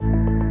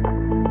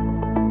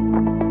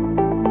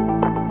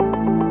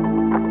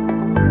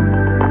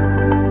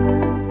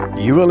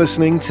You are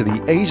listening to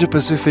the Asia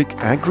Pacific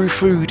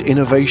Agri-Food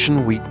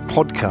Innovation Week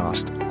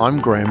podcast. I'm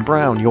Graham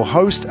Brown, your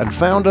host and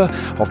founder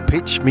of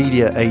Pitch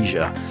Media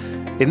Asia.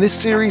 In this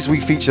series,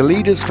 we feature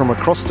leaders from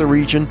across the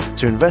region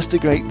to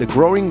investigate the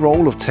growing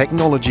role of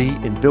technology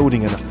in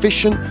building an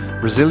efficient,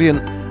 resilient,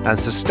 and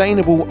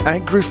sustainable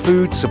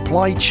agri-food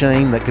supply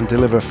chain that can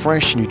deliver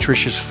fresh,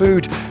 nutritious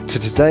food to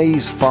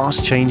today's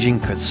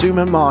fast-changing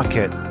consumer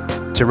market.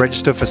 To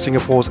register for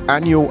Singapore's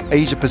annual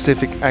Asia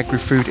Pacific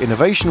Agri-Food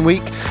Innovation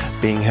Week,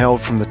 being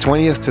held from the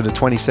 20th to the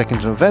 22nd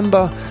of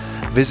November,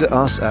 visit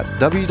us at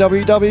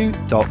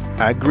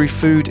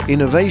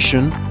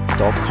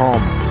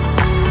www.agrifoodinnovation.com.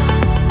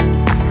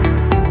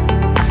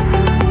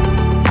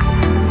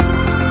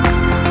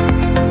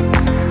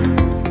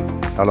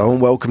 Hello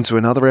and welcome to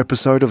another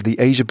episode of the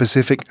Asia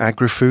Pacific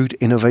Agri-Food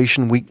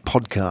Innovation Week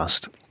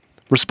podcast.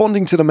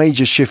 Responding to the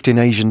major shift in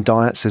Asian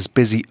diets as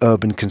busy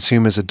urban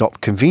consumers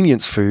adopt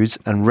convenience foods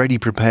and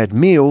ready-prepared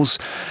meals,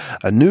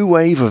 a new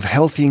wave of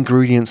healthy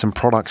ingredients and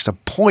products are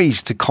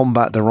poised to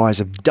combat the rise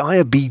of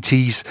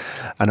diabetes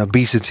and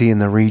obesity in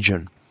the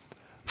region.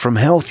 From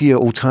healthier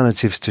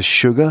alternatives to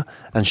sugar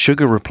and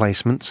sugar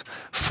replacements,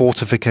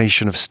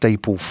 fortification of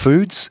staple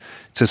foods,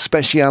 to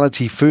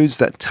specialty foods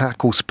that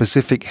tackle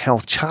specific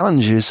health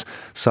challenges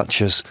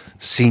such as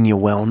senior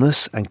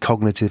wellness and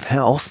cognitive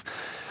health,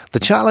 the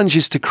challenge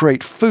is to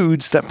create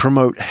foods that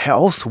promote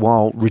health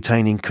while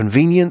retaining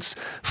convenience,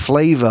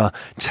 flavor,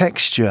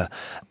 texture,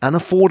 and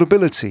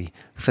affordability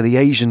for the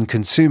Asian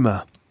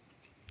consumer.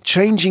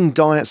 Changing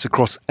diets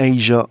across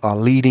Asia are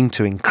leading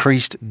to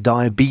increased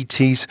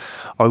diabetes,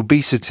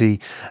 obesity,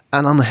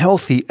 and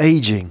unhealthy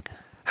aging.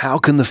 How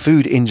can the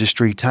food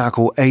industry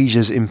tackle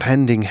Asia's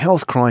impending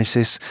health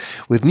crisis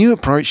with new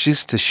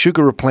approaches to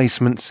sugar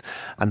replacements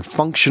and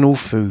functional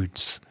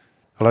foods?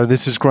 Hello,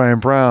 this is Graham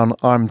Brown.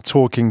 I'm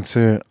talking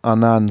to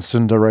Anand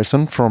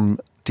Sundaresan from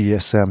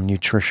DSM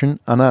Nutrition.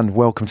 Anand,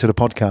 welcome to the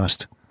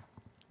podcast.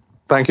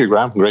 Thank you,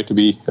 Graham. Great to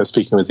be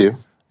speaking with you.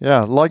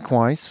 Yeah,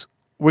 likewise.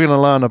 We're going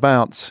to learn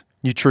about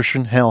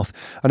nutrition, health,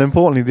 and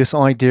importantly, this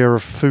idea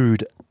of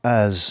food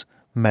as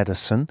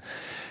medicine.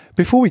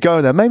 Before we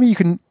go there, maybe you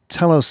can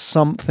tell us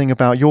something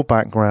about your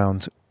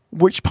background.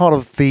 Which part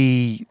of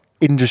the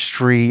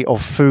industry of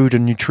food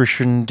and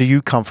nutrition do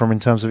you come from in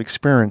terms of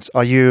experience?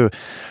 Are you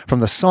from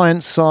the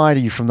science side? Are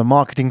you from the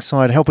marketing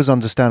side? Help us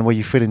understand where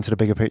you fit into the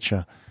bigger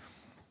picture.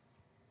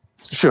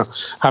 Sure.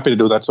 Happy to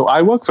do that. So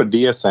I work for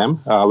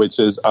DSM, which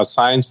is a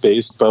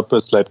science-based,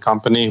 purpose-led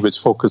company which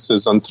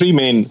focuses on three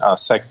main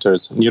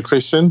sectors: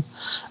 nutrition,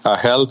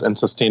 health, and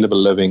sustainable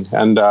living.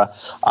 And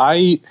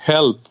I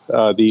help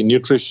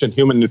the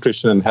human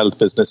nutrition and health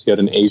business here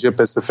in Asia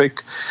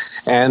Pacific.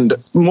 And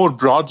more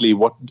broadly,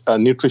 what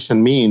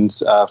nutrition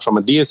means from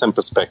a DSM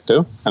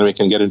perspective, and we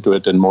can get into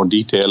it in more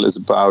detail, is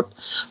about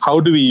how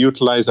do we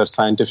utilize our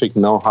scientific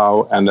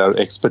know-how and our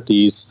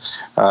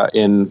expertise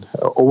in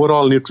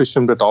overall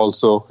nutrition, but also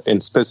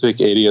in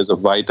specific areas of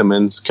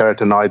vitamins,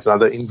 carotenoids, and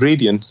other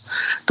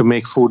ingredients to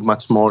make food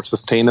much more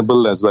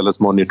sustainable as well as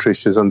more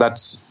nutritious. And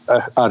that's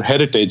our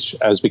heritage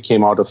as we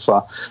came out of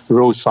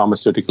Roche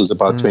Pharmaceuticals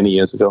about 20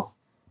 years ago.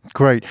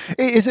 Great.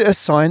 Is it a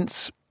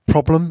science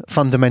problem,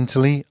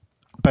 fundamentally,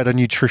 better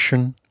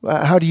nutrition?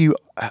 How do you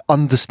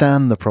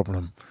understand the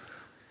problem?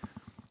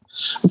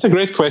 It's a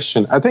great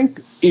question. I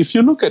think if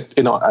you look at,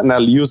 and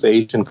I'll use the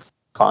Asian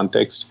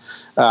context,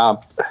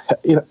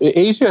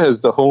 Asia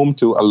is the home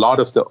to a lot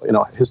of the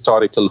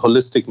historical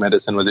holistic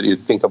medicine. Whether you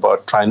think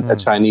about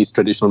Chinese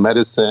traditional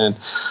medicine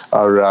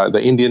or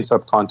the Indian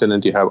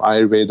subcontinent, you have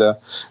Ayurveda.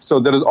 So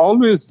there has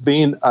always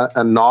been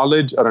a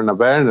knowledge or an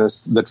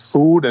awareness that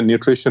food and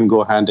nutrition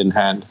go hand in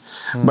hand.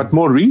 But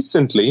more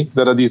recently,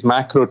 there are these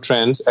macro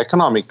trends,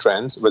 economic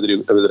trends, whether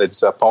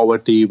it's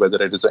poverty,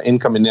 whether it is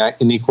income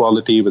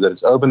inequality, whether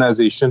it's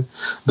urbanization,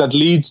 that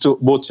leads to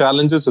both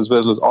challenges as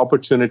well as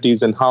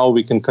opportunities in how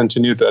we can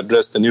continue to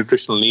address the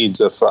nutritional needs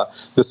of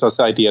the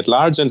society at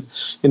large. And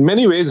in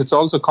many ways, it's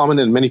also common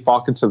in many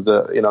pockets of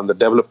the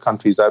developed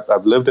countries.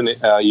 I've lived in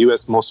the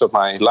U.S. most of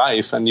my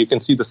life, and you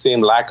can see the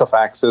same lack of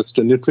access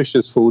to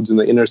nutritious foods in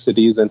the inner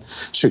cities in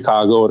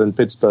Chicago or in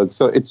Pittsburgh.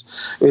 So it's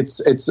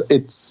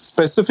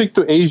specific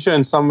to Asia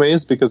in some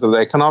ways because of the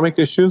economic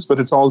issues, but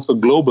it's also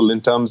global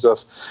in terms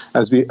of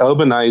as we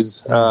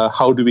urbanize,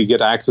 how do we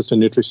get access to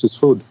nutritious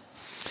food?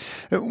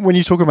 When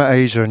you talk about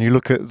Asia and you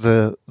look at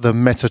the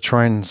meta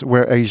trends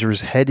where Asia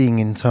is heading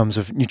in terms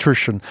of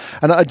nutrition,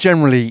 and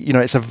generally,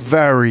 it's a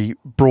very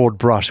broad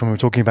brush. When we're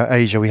talking about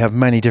Asia, we have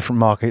many different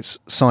markets,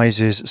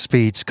 sizes,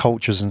 speeds,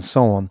 cultures, and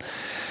so on.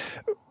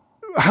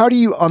 How do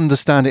you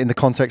understand it in the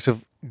context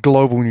of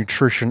global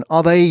nutrition?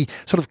 Are they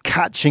sort of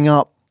catching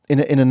up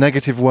in a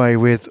negative way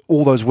with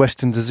all those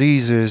Western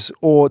diseases,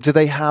 or do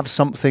they have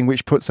something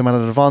which puts them at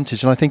an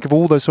advantage? And I think of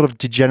all those sort of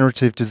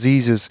degenerative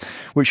diseases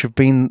which have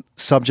been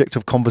subject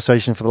of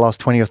conversation for the last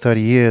 20 or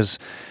 30 years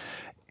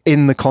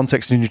in the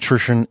context of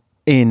nutrition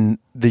in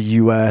the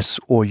US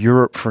or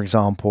Europe, for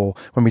example,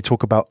 when we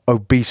talk about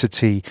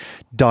obesity,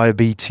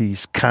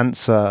 diabetes,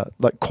 cancer,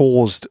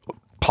 caused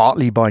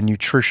partly by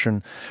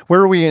nutrition. Where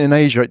are we in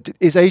Asia?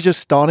 Is Asia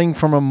starting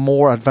from a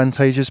more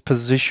advantageous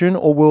position,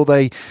 or will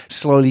they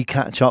slowly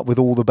catch up with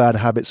all the bad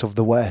habits of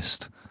the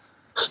West?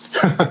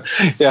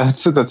 Yeah,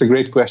 that's a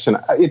great question.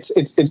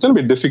 It's going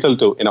to be difficult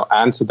to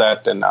answer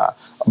that in a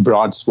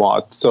broad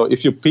swath. So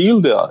if you peel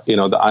the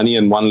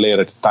onion one layer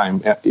at a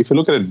time, if you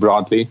look at it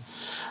broadly,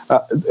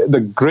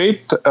 the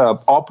great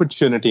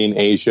opportunity in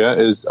Asia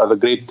is the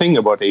great thing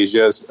about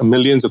Asia is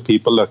millions of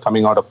people are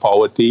coming out of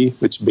poverty,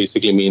 which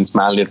basically means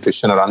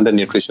malnutrition or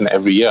undernutrition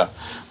every year,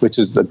 which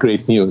is the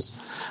great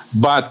news.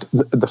 But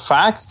the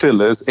fact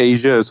still is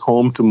Asia is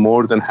home to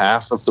more than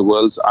half of the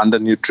world's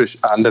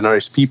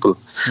undernourished people,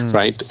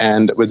 right?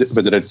 And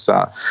whether it's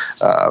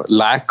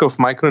lack of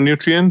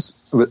micronutrients,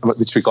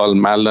 which we call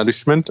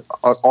malnourishment,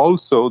 or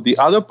also the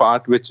other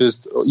part, which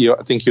is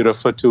I think you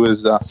referred to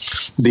as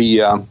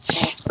the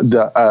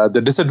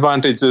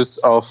disadvantages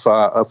of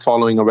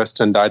following a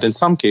Western diet in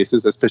some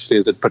cases, especially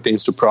as it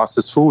pertains to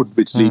processed food,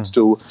 which leads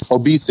to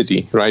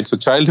obesity, right? So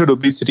childhood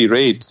obesity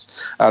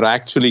rates are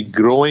actually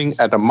growing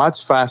at a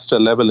much faster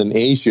level in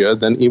Asia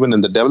than even in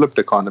the developed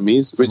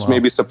economies, which may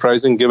be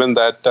surprising given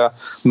that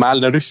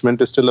malnourishment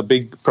is still a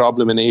big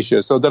problem in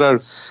Asia. So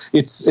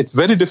it's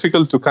very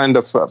difficult to kind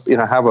of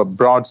have a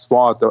broad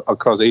swath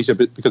across Asia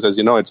because, as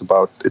you know, it's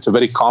a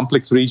very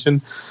complex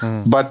region.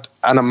 But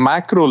on a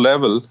macro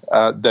level,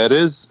 there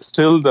is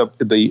still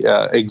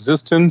the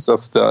existence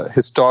of the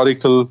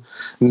historical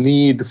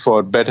need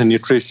for better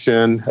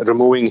nutrition,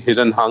 removing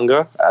hidden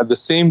hunger, at the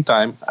same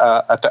time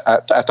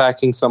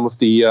attacking some of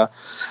the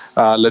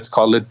let's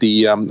call it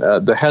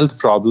the health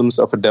problems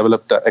of a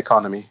developed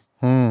economy.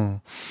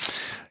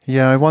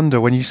 Yeah, I wonder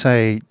when you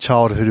say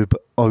childhood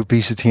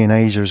obesity in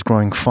Asia is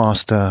growing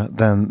faster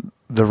than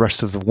the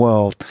rest of the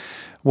world,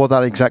 what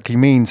that exactly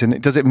means.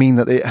 And does it mean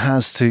that it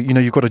has to,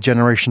 you've got a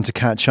generation to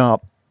catch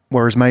up,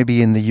 whereas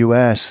maybe in the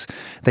US,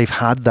 they've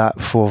had that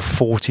for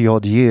 40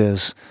 odd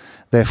years.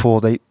 Therefore,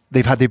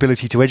 they've had the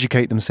ability to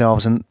educate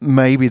themselves and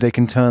maybe they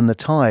can turn the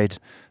tide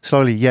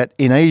slowly. Yet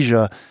in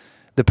Asia,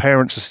 the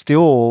parents are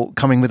still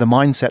coming with a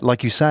mindset,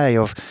 like you say,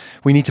 of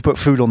we need to put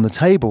food on the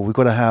table. We've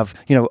got to have,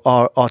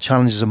 our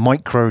challenge is a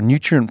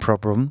micronutrient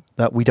problem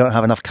that we don't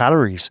have enough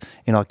calories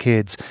in our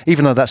kids.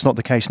 Even though that's not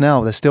the case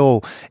now, they're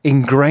still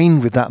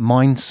ingrained with that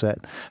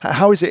mindset.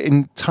 How is it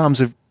in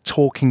terms of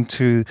talking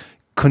to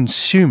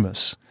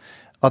consumers?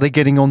 Are they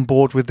getting on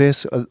board with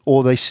this, or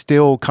are they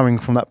still coming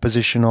from that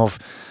position of,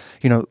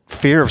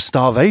 fear of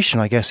starvation,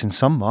 I guess, in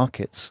some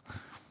markets?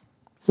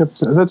 Yep,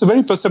 that's a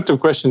very perceptive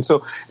question.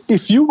 So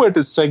if you were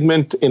to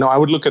segment, I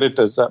would look at it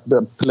as,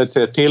 let's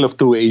say, a tale of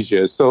two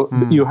Asias. So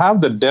you have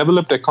the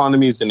developed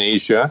economies in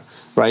Asia,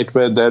 right,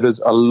 where there is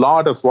a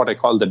lot of what I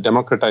call the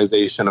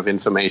democratization of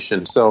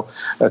information. So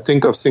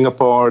think of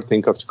Singapore,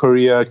 think of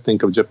Korea,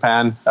 think of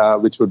Japan,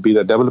 which would be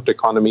the developed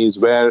economies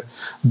where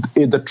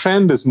the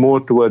trend is more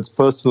towards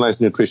personalized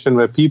nutrition,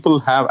 where people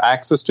have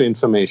access to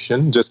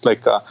information, just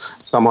like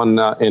someone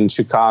in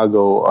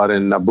Chicago or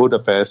in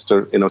Budapest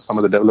or some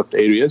of the developed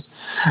areas.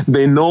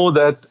 They know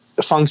that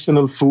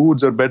functional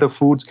foods or better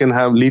foods can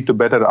lead to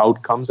better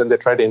outcomes, and they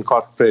try to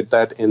incorporate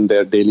that in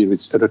their daily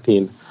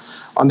routine.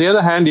 On the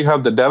other hand, you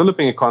have the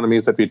developing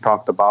economies that we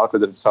talked about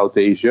within South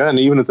Asia, and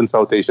even within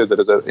South Asia, there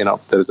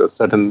is a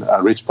certain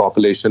rich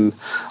population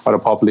or a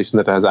population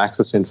that has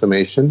access to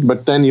information.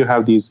 But then you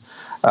have these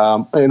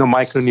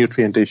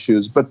micronutrient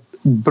issues. But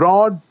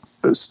broad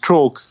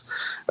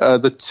strokes,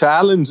 the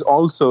challenge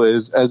also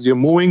is as you're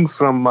moving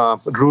from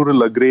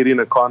rural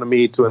agrarian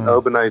economy to an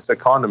urbanized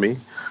economy,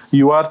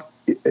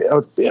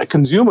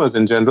 consumers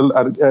in general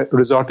are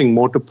resorting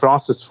more to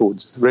processed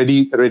foods,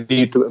 ready to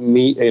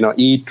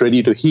eat,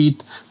 ready to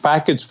heat,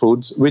 packaged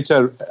foods, which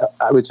are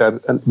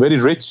very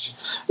rich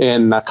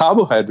in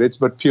carbohydrates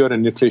but pure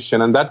in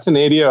nutrition. And that's an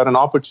area or an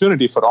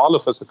opportunity for all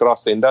of us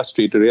across the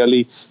industry to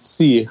really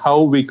see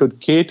how we could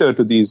cater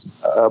to these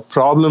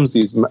problems,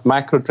 these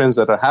macro trends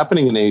that are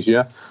happening in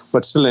Asia,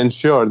 but still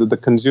ensure that the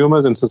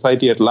consumers and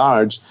society at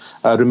large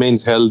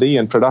remains healthy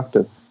and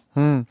productive.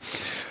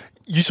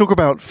 You talk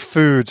about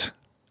food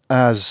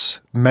as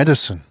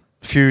medicine,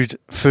 food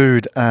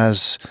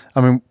as,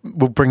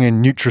 we'll bring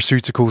in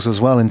nutraceuticals as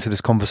well into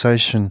this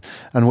conversation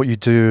and what you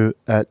do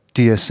at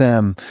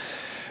DSM.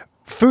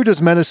 Food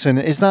as medicine,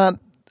 is that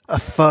a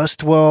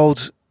first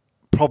world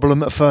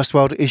problem, a first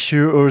world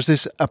issue, or is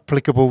this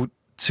applicable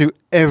to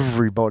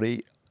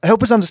everybody?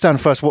 Help us understand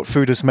first what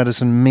food as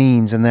medicine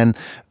means and then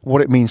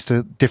what it means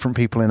to different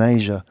people in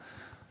Asia.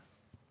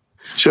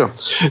 Sure.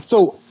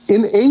 So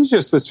in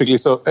Asia specifically,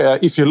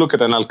 if you look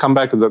at, and I'll come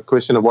back to the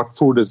question of what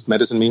food as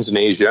medicine means in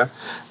Asia,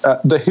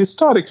 the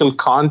historical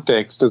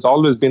context has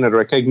always been a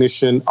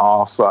recognition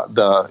of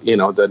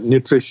the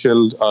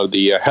nutritional or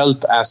the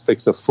health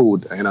aspects of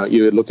food.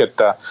 You look at,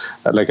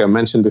 like I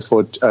mentioned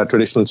before,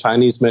 traditional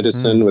Chinese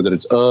medicine, whether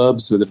it's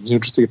herbs, whether it's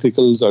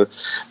nutraceuticals,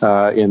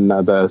 or in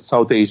the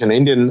South Asian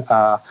Indian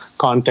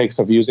context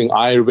of using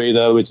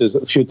Ayurveda, which is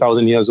a few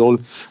thousand years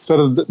old.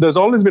 So there's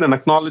always been an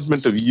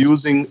acknowledgement of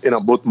using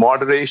both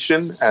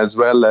moderation as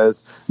well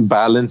as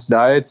balanced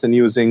diets, and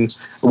using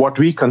what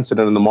we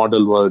consider in the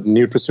model were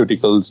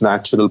nutraceuticals,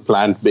 natural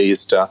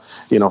plant-based,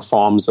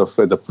 forms of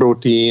the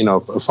protein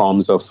or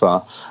forms of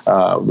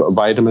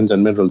vitamins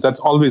and minerals. That's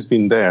always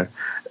been there.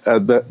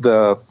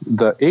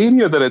 The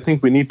area that I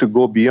think we need to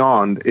go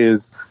beyond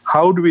is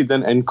how do we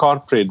then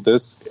incorporate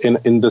this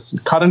in this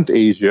current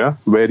Asia,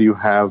 where you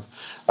have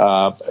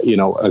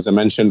as I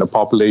mentioned, a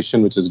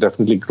population which is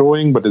definitely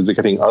growing, but is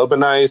getting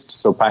urbanized,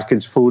 so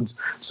packaged foods.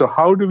 So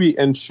how do we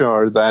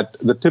ensure that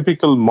the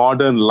typical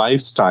modern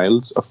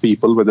lifestyles of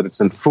people, whether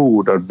it's in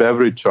food or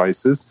beverage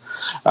choices,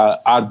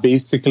 are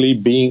basically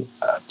being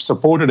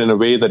supported in a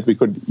way that we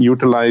could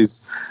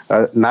utilize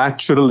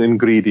natural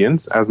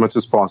ingredients as much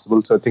as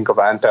possible? So think of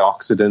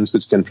antioxidants,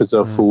 which can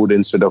preserve food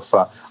instead of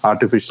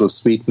artificial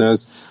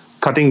sweeteners,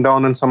 cutting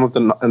down on some of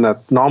the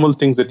normal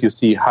things that you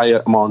see,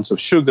 higher amounts of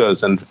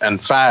sugars and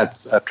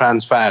fats,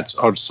 trans fats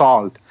or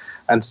salt,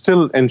 and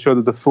still ensure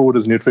that the food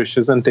is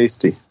nutritious and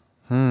tasty.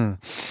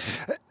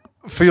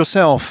 For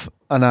yourself,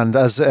 Anand,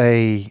 as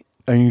a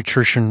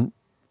nutrition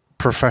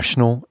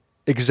professional,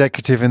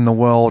 executive in the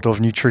world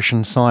of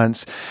nutrition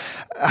science,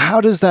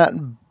 how does that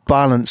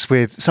balance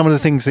with some of the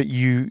things that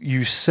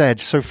you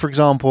said? So, for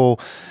example,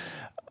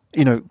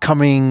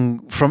 coming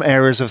from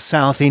areas of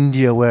South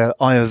India where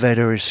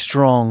Ayurveda is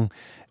strong,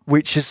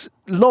 which has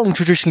long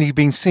traditionally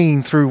been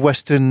seen through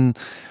Western,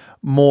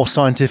 more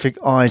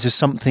scientific eyes as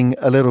something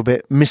a little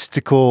bit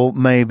mystical,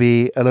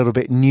 maybe a little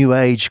bit new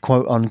age,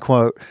 quote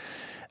unquote.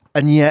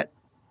 And yet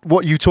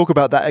what you talk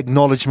about, that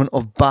acknowledgement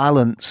of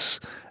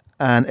balance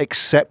and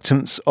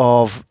acceptance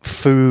of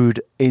food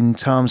in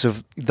terms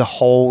of the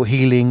whole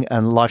healing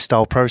and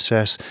lifestyle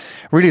process,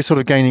 really is sort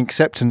of gaining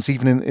acceptance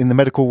even in the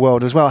medical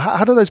world as well.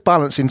 How do those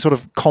balance in sort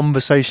of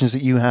conversations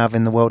that you have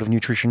in the world of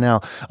nutrition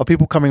now? Are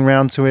people coming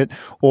around to it,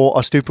 or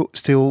are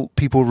still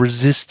people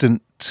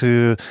resistant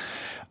to,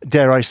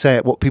 dare I say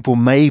it, what people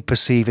may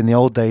perceive in the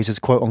old days as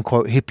quote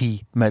unquote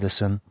hippie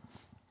medicine?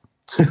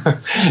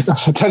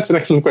 That's an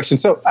excellent question.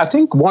 So I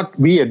think what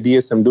we at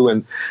DSM do,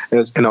 and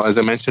as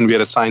I mentioned, we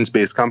are a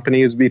science-based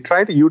company, is we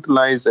try to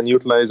utilize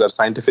our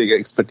scientific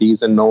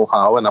expertise and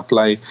know-how and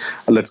apply,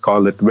 let's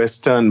call it,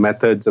 Western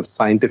methods of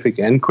scientific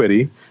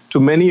inquiry to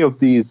many of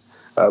these,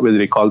 whether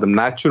we call them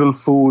natural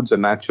foods or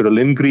natural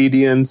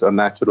ingredients or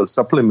natural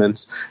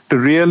supplements, to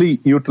really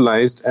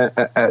utilize,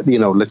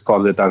 let's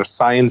call it our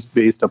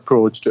science-based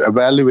approach to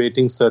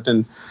evaluating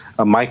certain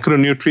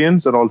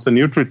micronutrients or also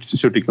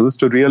nutraceuticals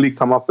to really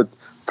come up with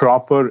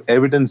proper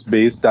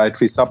evidence-based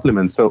dietary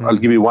supplements. So I'll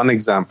give you one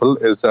example,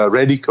 is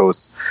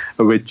Redicose,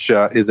 which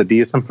is a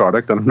DSM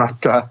product. I'm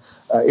not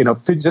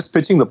just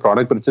pitching the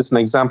product, but it's just an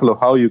example of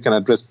how you can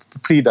address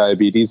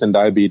pre-diabetes and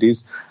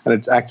diabetes. And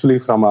it's actually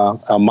from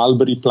a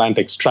mulberry plant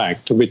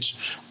extract, which,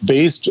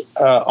 based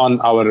on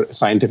our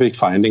scientific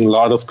finding, a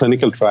lot of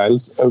clinical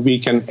trials, we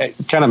can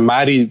kind of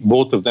marry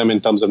both of them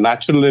in terms of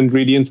natural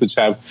ingredients, which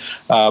have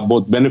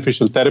both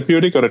beneficial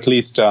therapeutic or at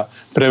least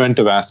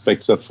preventive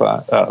aspects of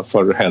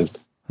for health.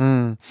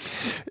 Can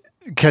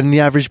the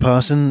average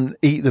person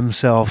eat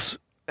themselves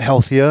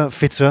healthier,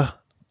 fitter,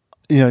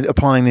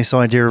 applying this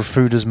idea of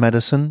food as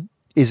medicine?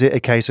 Is it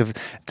a case of,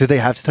 do they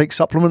have to take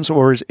supplements,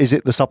 or is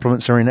it the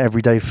supplements are in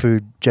everyday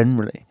food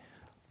generally?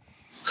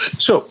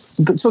 So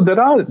there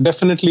are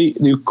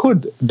you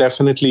could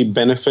definitely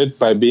benefit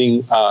by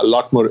being a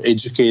lot more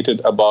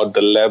educated about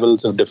the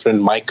levels of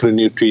different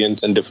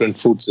micronutrients and different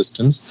food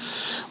systems.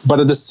 But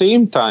at the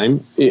same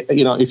time,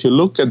 if you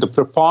look at the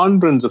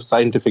preponderance of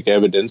scientific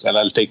evidence, and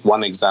I'll take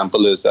one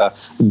example, is DHA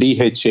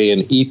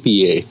and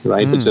EPA,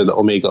 right, which are the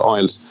omega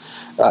oils.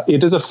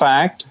 It is a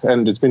fact,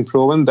 and it's been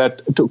proven,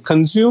 that to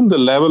consume the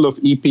level of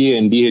EPA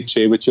and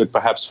DHA, which you would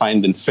perhaps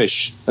find in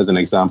fish, as an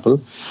example,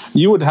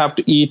 you would have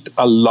to eat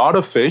a lot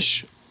of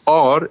fish,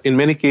 or in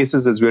many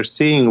cases, as we're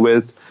seeing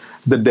with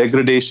the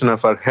degradation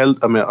of our health,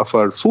 of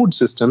our food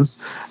systems,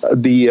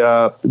 the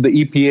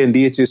EPA and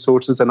DHA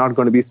sources are not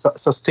going to be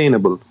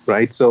sustainable,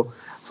 right? So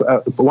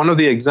one of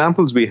the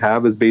examples we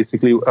have is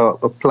basically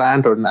a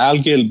plant or an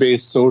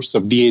algal-based source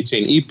of DHA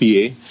and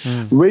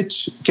EPA,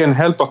 which can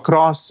help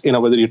across,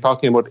 whether you're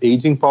talking about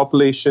aging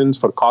populations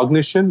for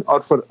cognition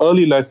or for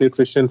early life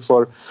nutrition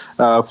for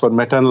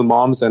maternal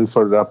moms and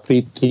for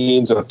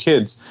preteens or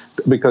kids,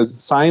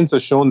 because science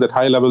has shown that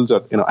high levels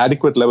of,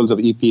 adequate levels of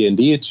EPA and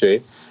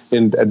DHA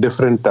in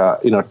different,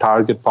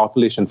 target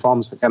population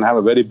forms can have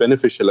a very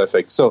beneficial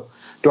effect. So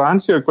to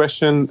answer your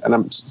question, and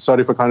I'm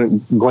sorry for kind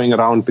of going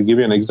around to give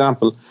you an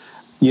example,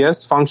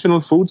 yes, functional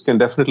foods can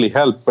definitely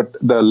help, but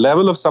the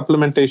level of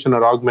supplementation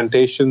or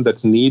augmentation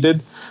that's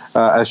needed,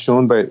 as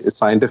shown by a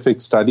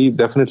scientific study,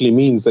 definitely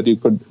means that you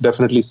could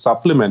definitely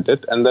supplement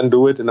it and then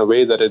do it in a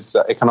way that it's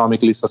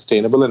economically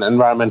sustainable and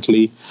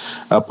environmentally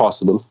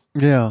possible.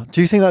 Yeah.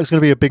 Do you think that's going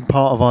to be a big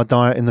part of our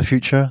diet in the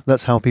future?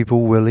 That's how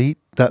people will eat?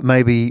 That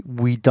maybe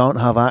we don't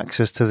have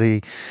access to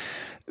the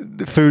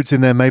foods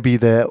in there, maybe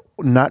their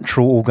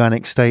natural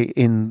organic state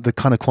in the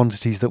kind of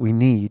quantities that we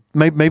need.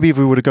 Maybe if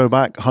we were to go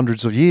back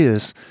hundreds of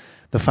years,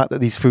 the fact that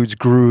these foods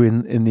grew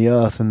in the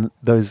earth and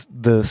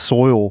the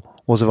soil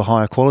was of a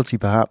higher quality,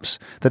 perhaps,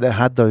 that it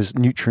had those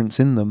nutrients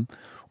in them,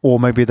 or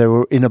maybe they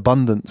were in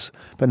abundance.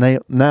 But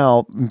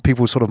now,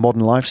 people's sort of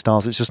modern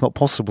lifestyles, it's just not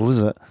possible,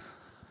 is it?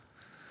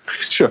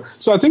 Sure.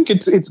 So I think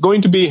it's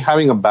going to be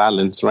having a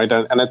balance, right?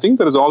 And I think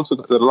there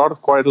are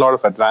quite a lot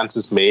of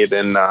advances made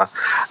in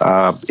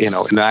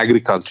in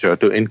agriculture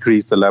to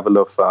increase the level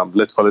of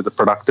let's call it the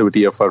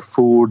productivity of our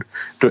food.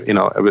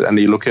 And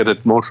you look at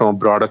it more from a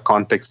broader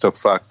context of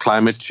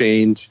climate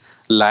change,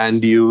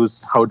 land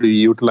use. How do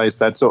you utilize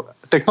that? So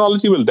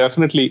technology will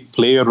definitely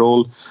play a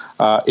role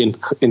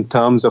in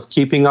terms of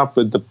keeping up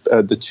with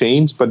the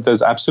change, but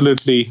there's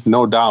absolutely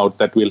no doubt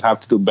that we'll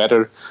have to do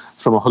better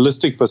from a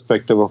holistic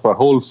perspective of our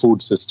whole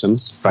food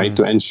systems, right,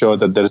 to ensure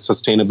that there is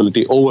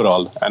sustainability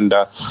overall, and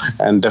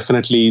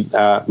definitely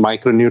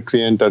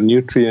micronutrient or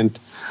nutrient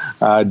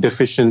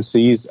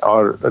deficiencies,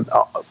 or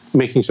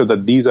making sure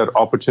that these are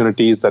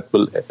opportunities that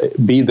will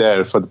be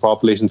there for the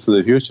population for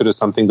the future is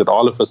something that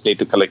all of us need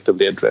to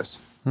collectively address.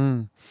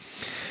 How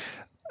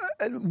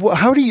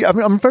do you?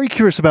 I'm very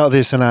curious about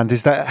this, Anand.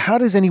 Is that how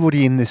does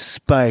anybody in this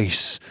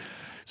space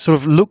sort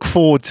of look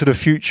forward to the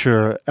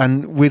future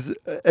and with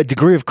a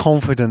degree of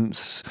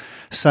confidence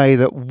say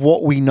that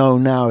what we know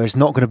now is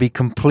not going to be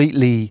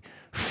completely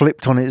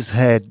flipped on its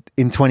head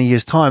in 20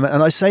 years' time?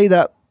 And I say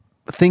that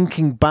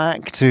thinking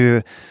back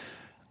to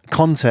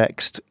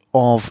context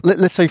of,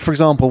 let's say, for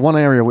example, one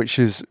area which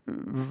is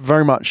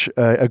very much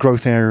a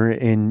growth area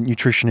in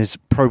nutrition is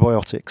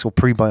probiotics or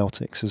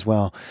prebiotics as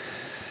well.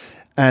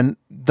 And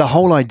the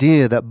whole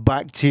idea that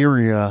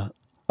bacteria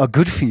are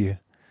good for you.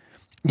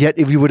 Yet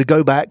if you were to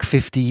go back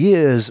 50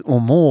 years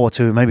or more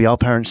to maybe our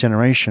parents'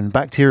 generation,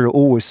 bacteria are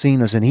always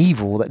seen as an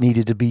evil that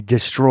needed to be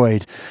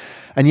destroyed.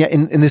 And yet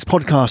in this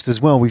podcast as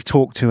well, we've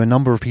talked to a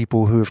number of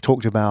people who have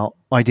talked about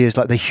ideas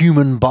like the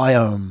human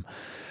biome.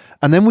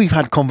 And then we've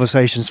had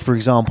conversations, for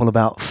example,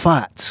 about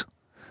fat.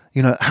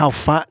 You know, how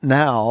fat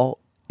now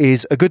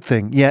is a good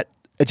thing. Yet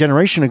a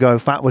generation ago,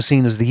 fat was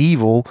seen as the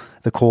evil,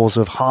 the cause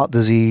of heart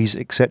disease,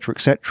 etc.,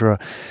 etc.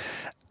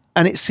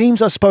 And it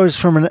seems, I suppose,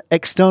 from an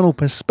external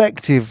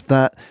perspective,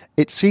 that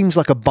it seems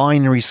like a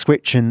binary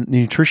switch in the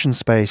nutrition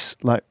space,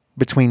 like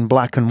between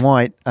black and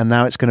white, and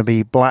now it's going to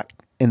be black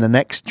in the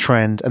next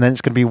trend, and then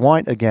it's going to be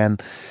white again.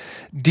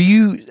 Do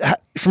you,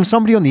 from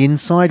somebody on the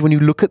inside, when you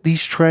look at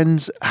these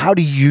trends, how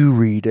do you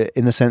read it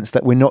in the sense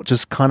that we're not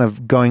just kind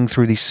of going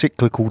through these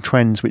cyclical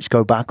trends which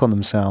go back on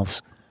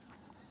themselves?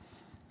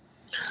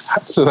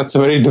 So that's a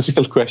very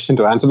difficult question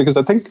to answer, because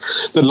I think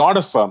there are a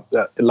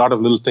lot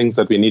of little things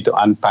that we need to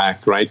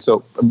unpack, right?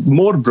 So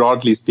more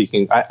broadly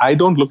speaking, I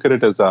don't look at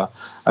it as a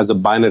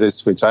binary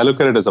switch. I look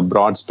at it as a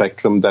broad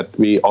spectrum that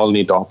we all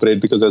need to operate,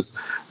 because as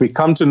we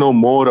come to know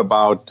more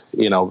about,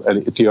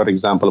 to your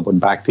example about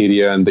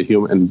bacteria and the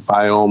human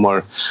biome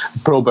or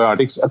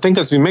probiotics, I think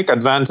as we make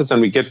advances and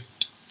we get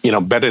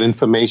better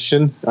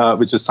information,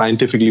 which is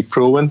scientifically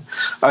proven,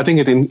 I think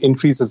it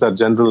increases our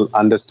general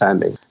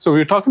understanding. So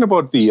we're talking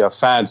about the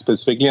fads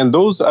specifically, and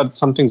those are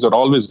some things that are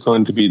always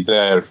going to be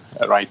there,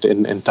 right,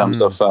 in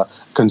terms of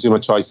consumer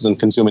choices and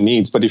consumer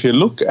needs. But if you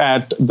look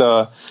at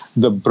the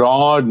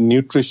broad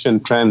nutrition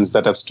trends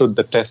that have stood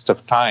the test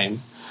of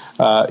time,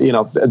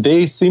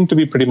 they seem to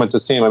be pretty much the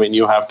same. I mean,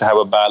 you have to have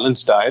a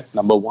balanced diet,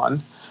 number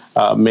one.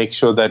 Make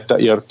sure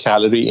that your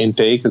calorie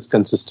intake is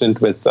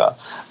consistent with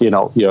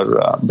your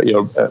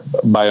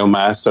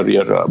biomass or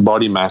your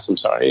body mass.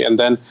 And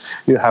then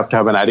you have to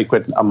have an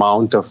adequate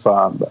amount of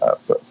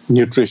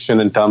nutrition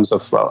in terms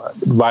of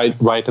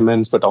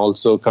vitamins, but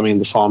also coming in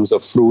the forms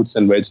of fruits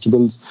and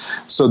vegetables.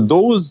 So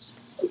those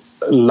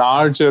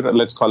larger,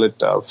 let's call it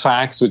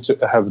facts, which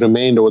have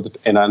remained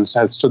and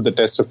have stood the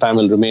test of time,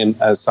 will remain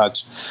as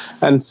such.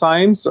 And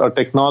science or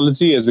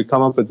technology, as we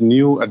come up with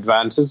new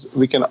advances,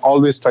 we can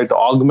always try to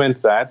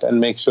augment that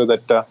and make sure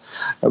that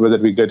whether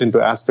we get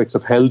into aspects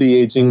of healthy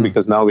aging,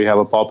 because now we have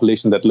a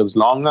population that lives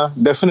longer.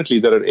 Definitely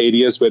there are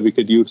areas where we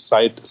could use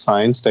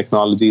science,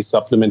 technology,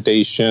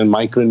 supplementation,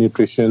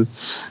 micronutrition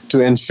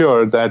to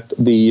ensure that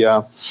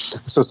the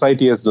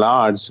society as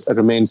large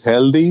remains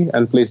healthy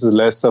and places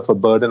less of a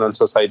burden on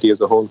society as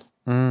a whole.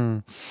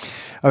 I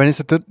mean, it's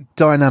a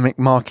dynamic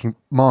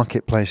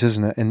marketplace,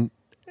 isn't it? And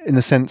in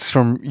the sense,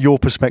 from your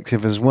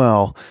perspective as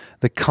well,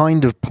 the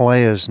kind of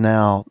players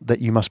now that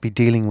you must be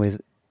dealing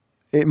with,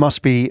 it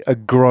must be a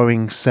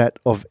growing set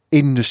of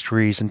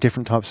industries and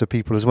different types of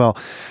people as well.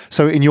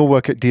 So in your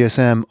work at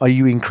DSM, are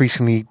you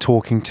increasingly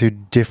talking to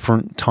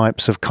different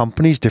types of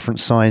companies, different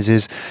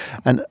sizes?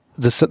 And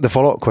the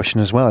follow-up question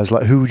as well is,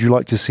 like, who would you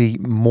like to see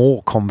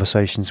more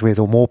conversations with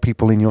or more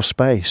people in your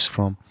space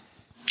from?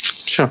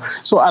 Sure.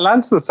 So I'll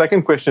answer the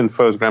second question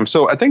first, Graham.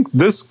 So I think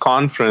this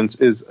conference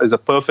is a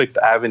perfect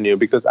avenue,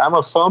 because I'm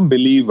a firm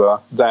believer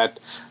that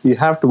you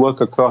have to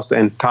work across the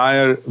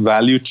entire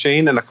value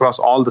chain and across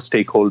all the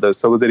stakeholders.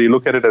 So whether you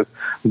look at it as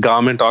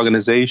government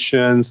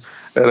organizations,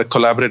 a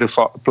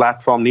collaborative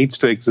platform needs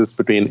to exist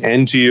between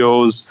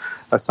NGOs,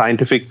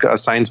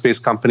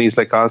 science-based companies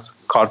like us,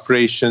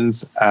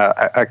 corporations,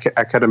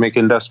 academic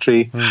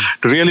industry,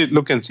 to really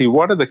look and see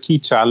what are the key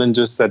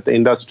challenges that the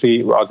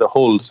industry or the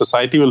whole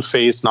society will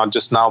face, not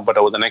just now, but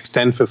over the next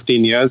 10,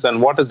 15 years,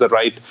 and what is the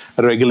right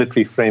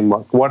regulatory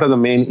framework? What are the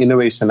main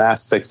innovation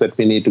aspects that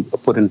we need to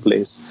put in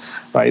place,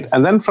 right?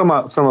 And then from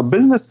a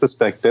business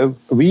perspective,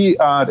 we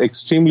are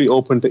extremely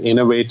open to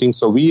innovating.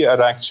 So we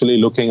are actually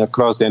looking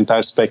across the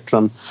entire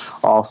spectrum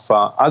of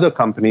other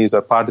companies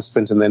or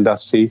participants in the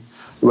industry,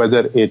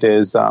 whether it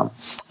is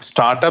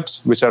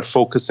startups which are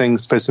focusing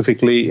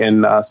specifically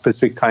in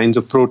specific kinds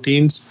of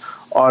proteins,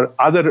 or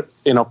other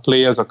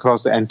players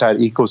across the entire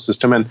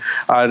ecosystem. And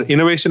our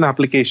innovation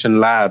application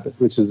lab,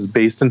 which is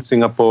based in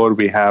Singapore,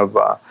 we have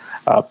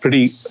a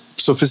pretty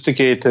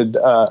sophisticated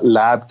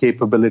lab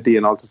capability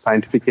and also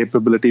scientific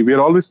capability. We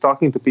are always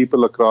talking to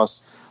people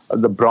across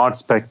the broad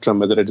spectrum,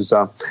 whether it is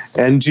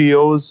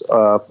NGOs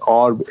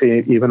or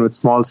even with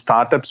small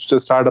startups to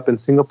start up in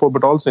Singapore,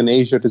 but also in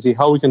Asia, to see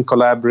how we can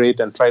collaborate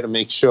and try to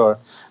make sure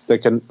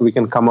that we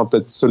can come up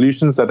with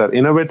solutions that are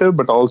innovative,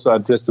 but also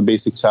address the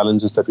basic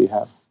challenges that we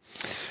have.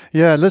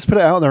 Yeah, let's put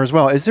it out there as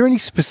well. Is there any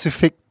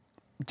specific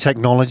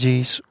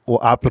technologies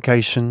or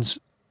applications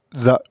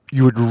that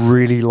you would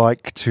really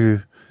like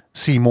to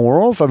see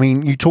more of? I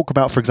mean, you talk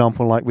about, for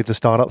example, like with the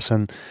startups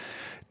and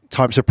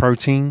types of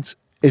proteins.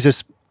 Is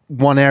this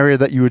one area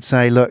that you would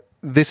say, look,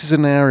 this is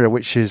an area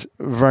which is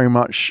very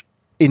much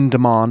in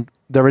demand?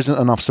 There isn't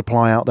enough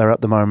supply out there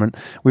at the moment.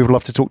 We would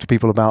love to talk to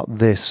people about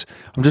this.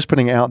 I'm just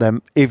putting it out there.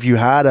 If you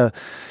had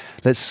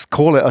let's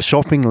call it a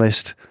shopping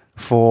list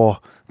for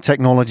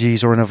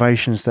technologies or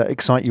innovations that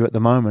excite you at the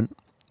moment,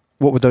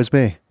 what would those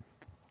be?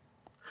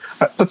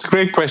 That's a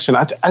great question.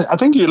 I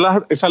think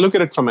if I look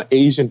at it from an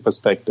Asian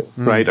perspective,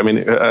 right? I mean,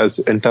 as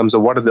in terms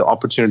of what are the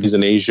opportunities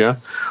in Asia,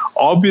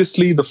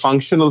 obviously the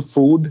functional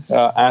food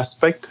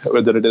aspect,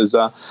 whether it is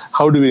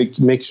how do we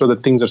make sure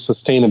that things are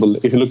sustainable.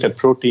 If you look at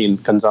protein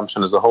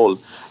consumption as a whole,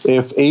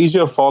 if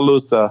Asia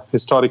follows the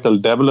historical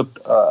developed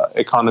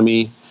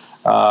economy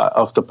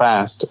of the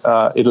past,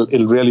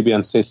 it'll really be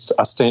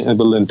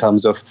unsustainable in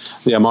terms of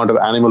the amount of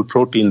animal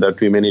protein that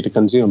we may need to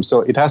consume.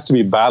 So it has to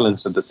be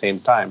balanced at the same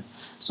time.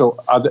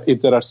 So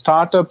if there are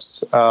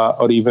startups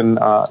or even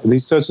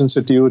research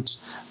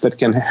institutes that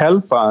can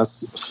help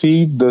us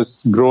feed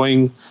this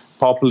growing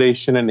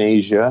population in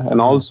Asia and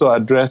also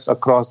address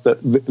across the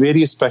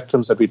various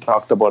spectrums that we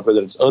talked about,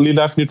 whether it's early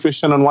life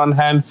nutrition on one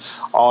hand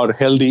or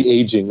healthy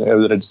aging,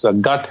 whether it's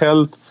gut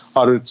health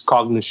or it's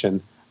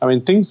cognition. I mean,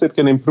 things that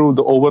can improve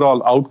the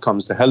overall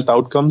outcomes, the health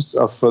outcomes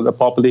of the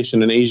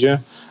population in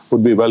Asia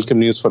would be welcome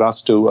news for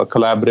us to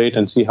collaborate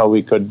and see how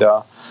we could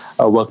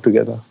work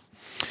together.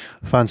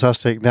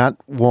 Fantastic. That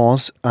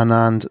was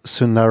Anand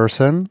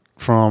Sundaresan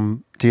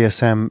from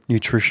DSM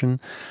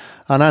Nutrition.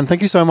 Anand,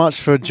 thank you so much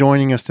for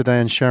joining us today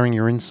and sharing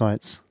your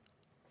insights.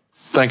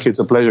 Thank you. It's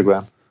a pleasure,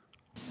 Graham.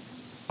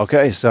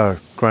 Okay, so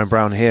Graham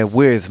Brown here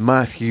with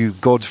Matthew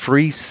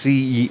Godfrey,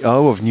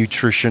 CEO of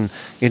Nutrition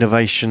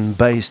Innovation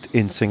based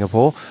in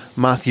Singapore.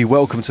 Matthew,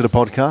 welcome to the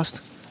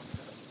podcast.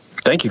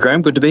 Thank you,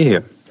 Graham. Good to be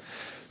here.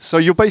 So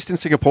you're based in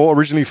Singapore,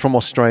 originally from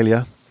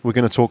Australia. We're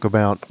going to talk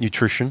about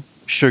nutrition,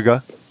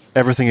 sugar,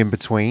 everything in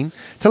between.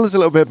 Tell us a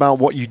little bit about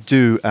what you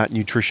do at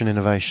Nutrition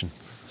Innovation.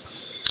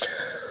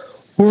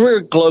 Well, we're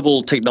a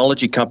global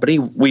technology company.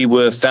 We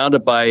were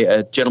founded by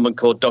a gentleman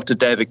called Dr.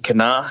 David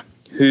Kanar,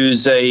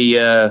 who's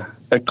a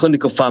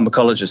clinical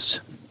pharmacologist.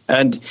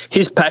 And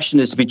his passion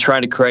is to be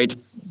trying to create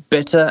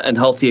better and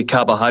healthier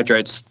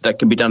carbohydrates that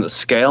can be done at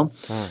scale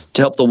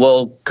to help the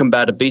world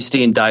combat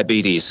obesity and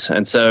diabetes.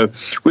 And so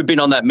we've been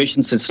on that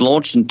mission since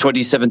launch in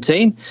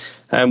 2017,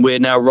 and we're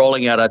now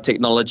rolling out our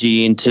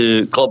technology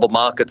into global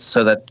markets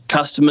so that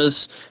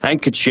customers and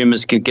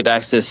consumers can get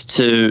access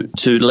to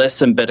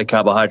less and better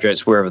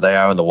carbohydrates wherever they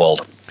are in the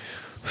world.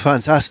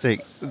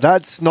 Fantastic.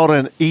 That's not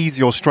an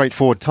easy or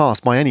straightforward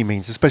task by any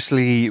means,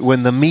 especially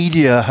when the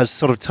media has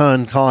sort of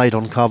turned tide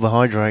on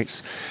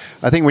carbohydrates.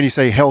 I think when you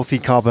say healthy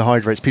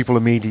carbohydrates, people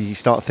immediately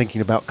start thinking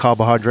about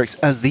carbohydrates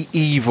as the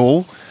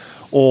evil,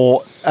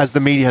 or as the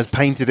media has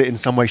painted it in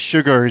some way,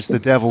 sugar is the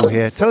devil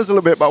here. Tell us a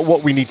little bit about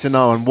what we need to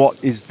know and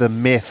what is the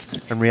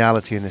myth and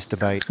reality in this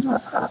debate.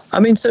 I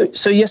mean,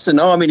 so yes and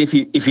no. I mean, if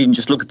you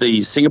just look at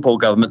the Singapore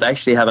government, they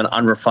actually have an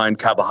unrefined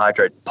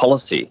carbohydrate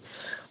policy.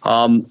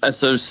 And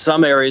so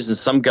some areas and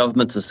some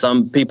governments and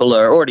some people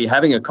are already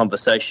having a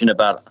conversation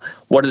about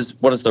what is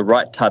the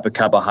right type of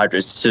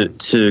carbohydrates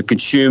to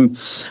consume.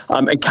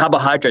 And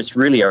carbohydrates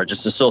really are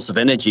just a source of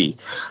energy.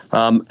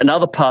 In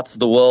other parts of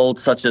the world,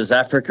 such as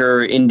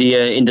Africa,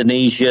 India,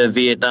 Indonesia,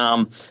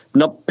 Vietnam,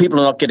 people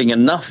are not getting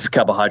enough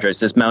carbohydrates.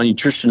 There's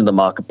malnutrition in the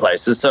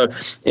marketplace. And so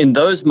in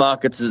those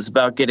markets, it's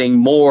about getting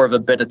more of a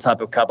better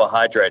type of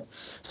carbohydrate.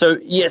 So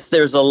yes,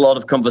 there's a lot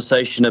of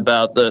conversation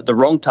about the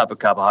wrong type of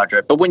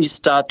carbohydrate. But when you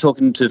start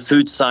talking to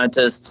food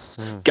scientists,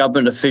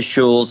 government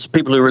officials,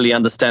 people who really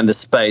understand the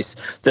space,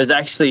 there's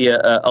actually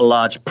a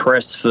large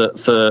press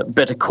for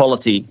better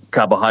quality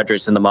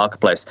carbohydrates in the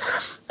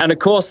marketplace. And of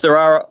course, there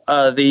are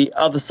the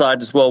other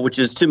side as well, which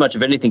is too much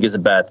of anything is a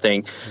bad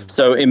thing.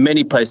 So in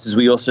many places,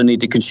 we also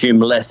need to consume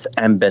less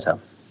and better.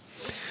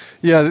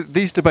 Yeah,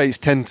 these debates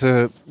tend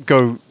to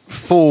go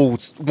full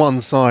one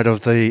side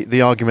of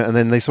the argument, and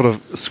then they sort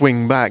of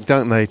swing back,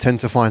 don't they? Tend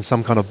to find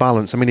some kind of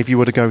balance. I mean, if you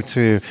were to go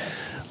to,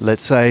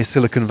 let's say,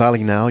 Silicon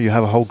Valley now, you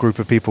have a whole group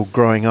of people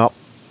growing up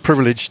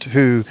privileged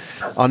who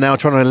are now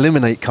trying to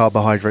eliminate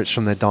carbohydrates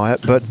from their diet.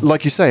 But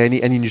like you say,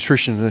 any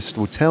nutritionist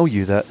will tell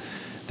you that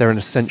they're an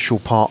essential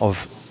part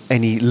of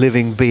any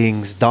living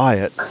being's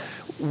diet.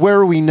 Where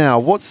are we now?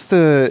 What's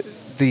the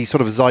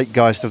sort of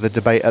zeitgeist of the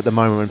debate at the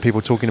moment when people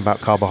are talking about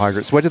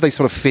carbohydrates? Where do they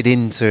sort of fit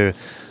into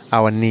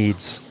our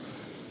needs?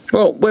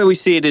 Well, where we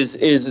see it is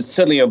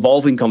certainly an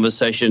evolving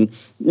conversation,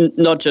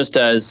 not just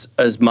as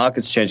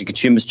markets change and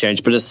consumers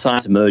change, but as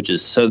science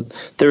emerges. So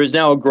there is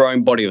now a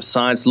growing body of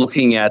science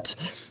looking at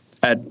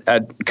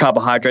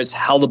carbohydrates,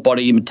 how the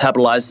body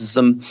metabolizes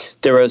them.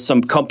 There are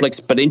some complex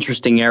but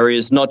interesting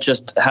areas, not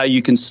just how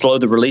you can slow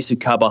the release of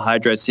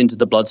carbohydrates into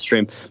the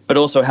bloodstream, but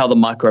also how the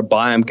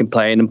microbiome can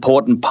play an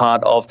important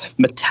part of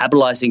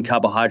metabolizing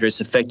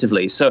carbohydrates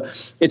effectively. So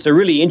it's a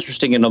really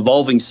interesting and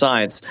evolving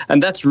science,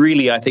 and that's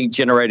really, I think,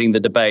 generating the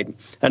debate.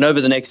 And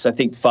over the next, I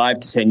think, 5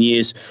 to 10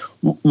 years,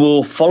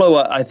 we'll follow,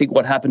 I think,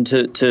 what happened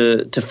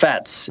to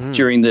fats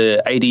during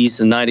the 80s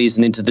and 90s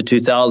and into the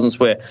 2000s,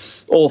 where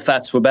all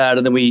fats were bad,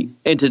 and then we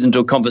entered into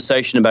a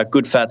conversation about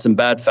good fats and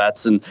bad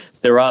fats, and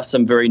there are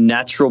some very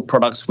natural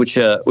products which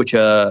are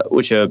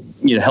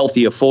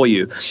healthier for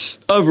you.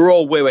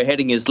 Overall, where we're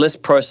heading is less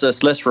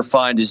processed, less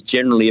refined is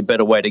generally a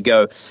better way to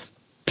go,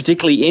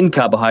 particularly in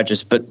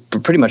carbohydrates, but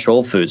pretty much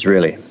all foods,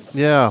 really.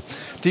 Yeah.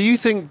 Do you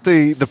think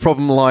the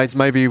problem lies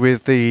maybe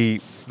with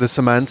the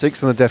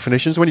semantics and the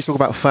definitions? When you talk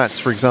about fats,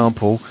 for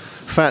example,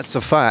 fats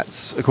are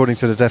fats according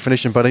to the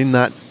definition, but in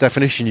that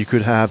definition you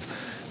could have,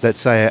 let's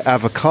say,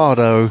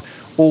 avocado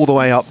all the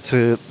way up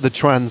to the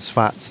trans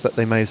fats that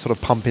they may sort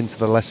of pump into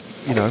the less,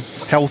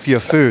 healthier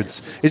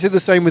foods. Is it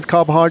the same with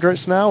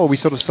carbohydrates now? Are we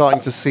sort of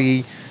starting to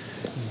see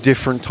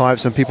different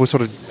types and people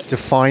sort of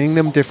defining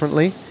them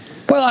differently?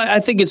 Well, I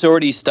think it's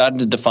already starting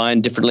to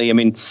define differently. I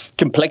mean,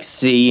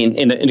 complexity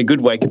in a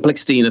good way,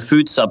 complexity in a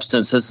food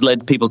substance has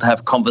led people to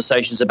have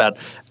conversations about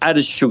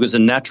added sugars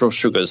and natural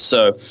sugars.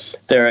 So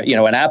there,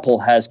 an apple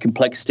has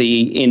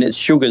complexity in its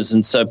sugars,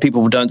 and so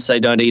people don't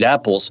eat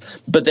apples.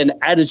 But then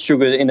added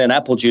sugar in an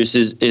apple juice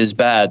is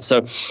bad.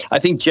 So I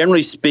think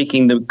generally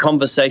speaking, the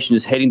conversation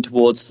is heading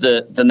towards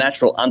the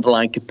natural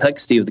underlying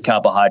complexity of the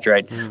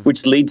carbohydrate,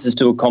 which leads us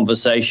to a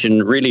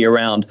conversation really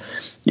around,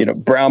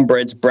 brown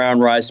breads, brown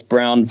rice,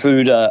 brown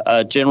food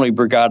are generally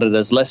regarded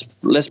as less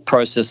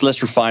processed,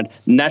 less refined,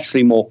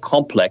 naturally more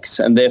complex,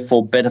 and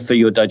therefore better for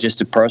your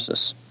digestive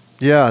process.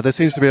 Yeah, there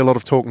seems to be a lot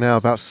of talk now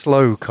about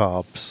slow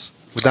carbs.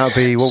 Would that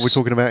be what we're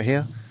talking about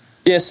here?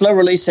 Yeah, slow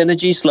release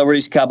energy, slow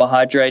release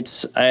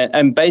carbohydrates,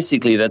 and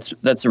basically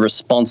that's a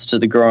response to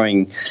the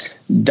growing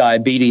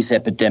diabetes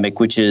epidemic,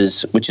 which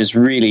is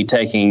really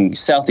taking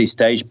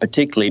Southeast Asia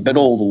particularly, but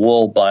all the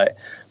world by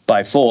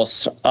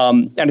force.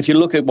 And if you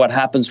look at what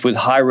happens with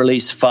high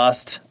release,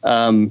 fast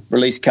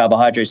release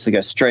carbohydrates that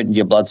go straight into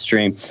your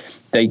bloodstream,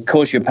 they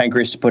cause your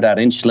pancreas to put out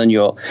insulin.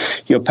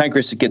 Your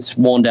pancreas gets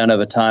worn down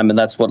over time, and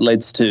that's what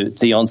leads to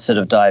the onset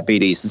of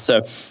diabetes. And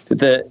so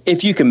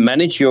if you can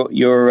manage your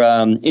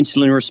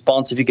insulin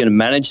response, if you can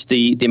manage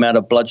the amount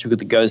of blood sugar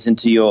that goes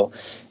into your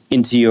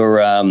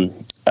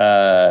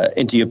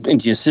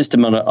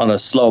system on a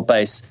slower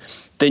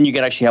base, then you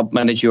can actually help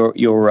manage your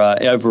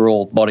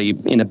overall body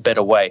in a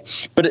better way.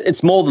 But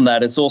it's more than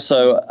that. It's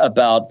also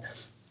about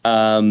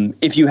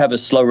if you have a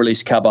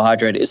slow-release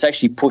carbohydrate, it's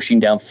actually pushing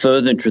down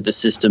further into the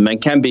system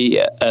and can be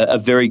a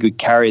very good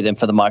carrier then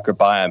for the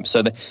microbiome.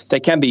 So they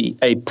can be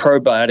a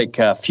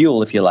probiotic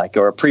fuel, if you like,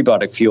 or a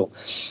prebiotic fuel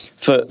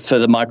for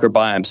the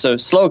microbiome. So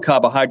slower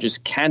carbohydrates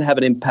can have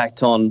an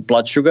impact on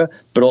blood sugar,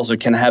 but also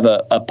can have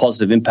a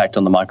positive impact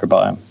on the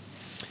microbiome.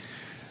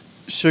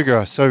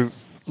 Sugar. So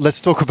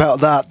let's talk about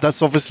that.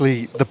 That's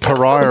obviously the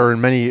pariah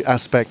in many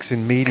aspects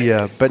in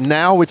media. But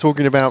now we're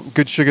talking about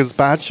good sugars,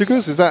 bad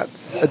sugars. Is that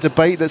a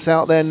debate that's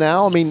out there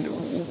now? I mean,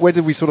 where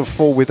did we sort of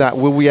fall with that?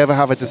 Will we ever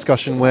have a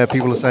discussion where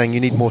people are saying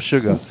you need more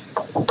sugar?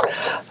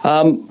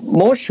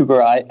 More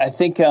sugar, I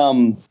think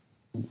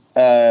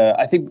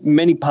I think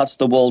many parts of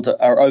the world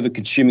are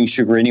over-consuming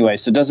sugar anyway,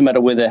 so it doesn't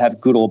matter whether they have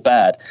good or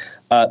bad.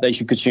 They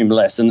should consume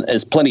less. And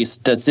there's plenty of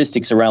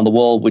statistics around the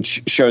world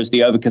which shows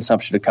the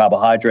overconsumption of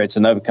carbohydrates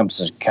and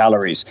overconsumption of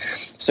calories.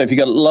 So if you've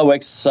got low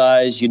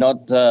exercise, you're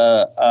not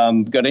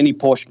got any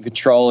portion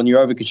control, and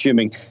you're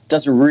overconsuming, it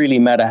doesn't really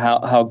matter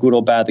how good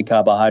or bad the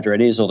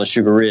carbohydrate is or the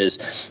sugar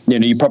is.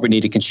 You probably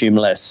need to consume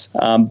less.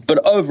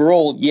 But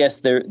overall,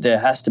 yes, there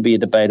has to be a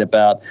debate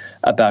about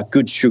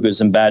good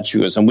sugars and bad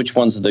sugars and which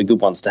ones are the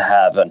good ones to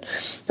have.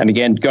 And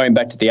again, going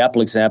back to the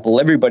apple example,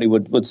 everybody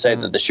would say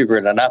that the sugar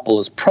in an apple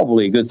is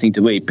probably a good thing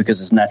to eat because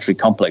it's naturally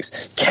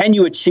complex. Can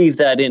you achieve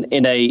that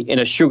in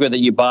a sugar that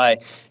you buy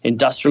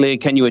industrially?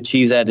 Can you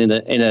achieve that in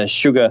a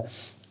sugar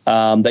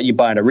that you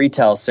buy in a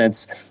retail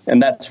sense?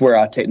 And that's where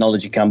our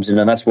technology comes in,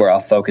 and that's where our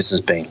focus has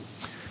been.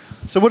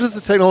 So what does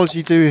the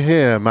technology do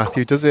here,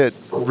 Matthew? Does it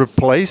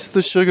replace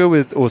the sugar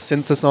or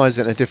synthesize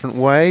it in a different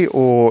way,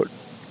 or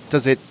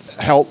does it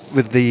help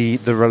with the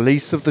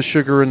release of the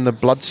sugar in the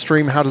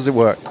bloodstream? How does it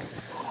work?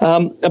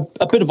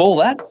 A bit of all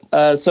that.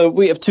 So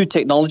we have two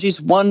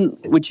technologies. One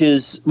which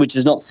is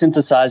not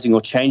synthesizing or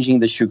changing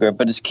the sugar,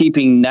 but is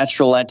keeping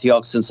natural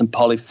antioxidants and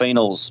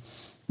polyphenols,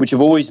 which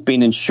have always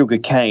been in sugar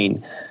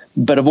cane,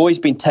 but have always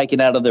been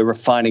taken out of the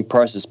refining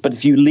process. But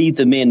if you leave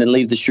them in and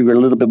leave the sugar a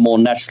little bit more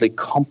naturally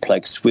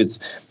complex with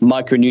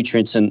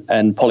micronutrients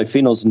and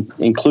polyphenols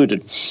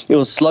included, it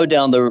will slow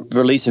down the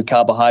release of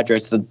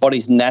carbohydrates, the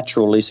body's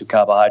natural release of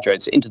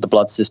carbohydrates into the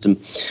blood system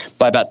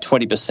by about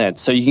 20%.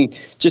 So you can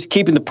just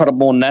keeping the product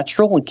more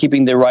natural and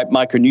keeping the right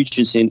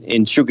micronutrients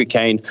in sugar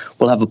cane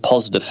will have a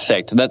positive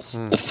effect. And that's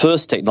the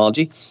first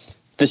technology.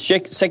 The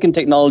second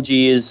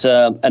technology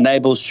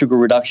enables sugar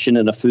reduction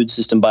in a food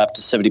system by up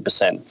to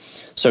 70%.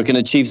 So it can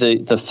achieve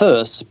the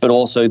first, but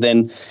also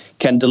then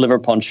can deliver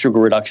upon sugar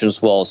reduction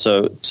as well.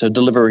 So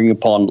delivering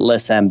upon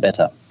less and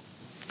better.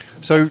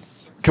 So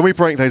can we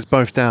break those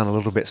both down a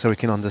little bit so we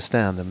can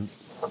understand them?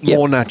 Yep.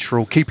 More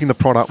natural, keeping the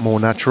product more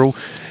natural.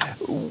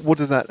 What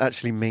does that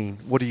actually mean?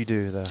 What do you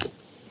do there?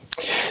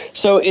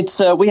 So it's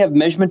we have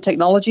measurement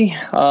technology,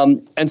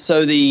 and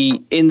so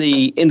in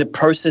the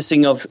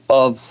processing of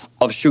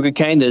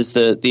sugarcane, there's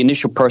the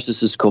initial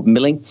process is called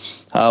milling.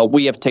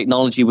 We have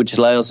technology which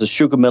allows a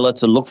sugar miller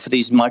to look for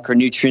these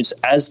micronutrients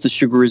as the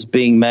sugar is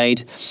being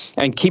made,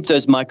 and keep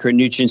those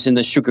micronutrients in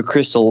the sugar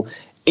crystal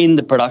in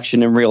the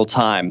production in real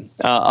time,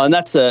 and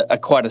that's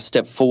quite a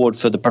step forward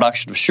for the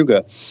production of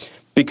sugar,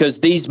 because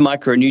these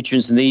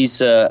micronutrients and these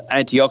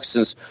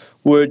antioxidants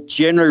were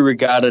generally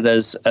regarded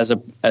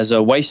as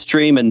a waste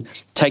stream and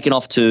taken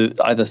off to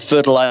either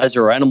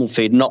fertilizer or animal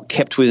feed, not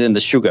kept within the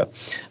sugar.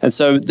 And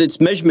so it's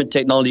measurement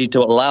technology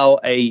to allow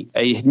a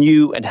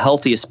new and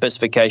healthier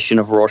specification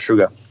of raw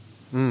sugar.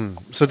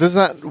 So does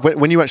that,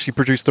 when you actually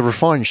produce the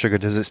refined sugar,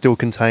 does it still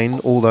contain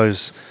all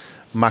those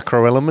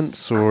macro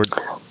elements, or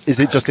is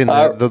it just in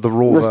the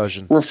raw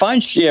version?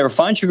 Refined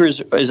sugar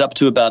is up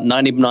to about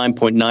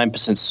 99.9%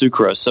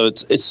 sucrose, so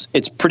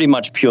it's pretty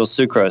much pure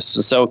sucrose.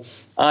 So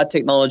our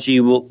technology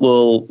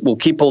will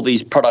keep all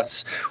these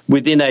products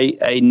within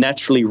a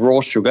naturally raw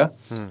sugar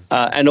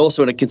and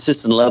also at a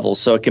consistent level,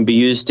 so it can be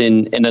used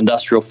in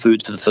industrial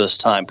foods for the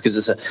first time,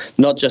 because it's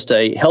not just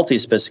a healthier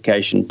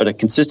specification, but a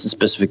consistent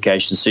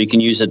specification, so you can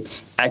use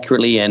it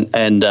accurately and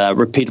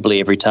repeatably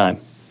every time.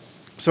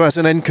 So as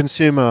an end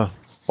consumer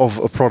of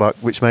a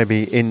product, which may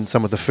be in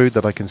some of the food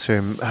that I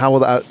consume, how will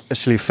that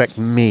actually affect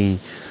me?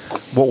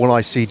 What will I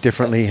see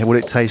differently? Will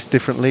it taste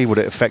differently? Would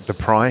it affect the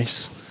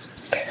price?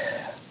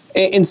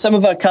 In some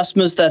of our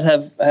customers that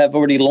have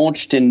already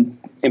launched in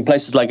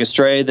places like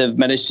Australia, they've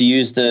managed to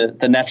use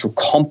the natural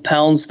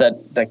compounds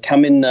that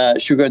come in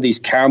sugar, these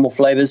caramel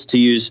flavors, to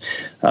use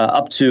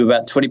up to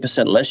about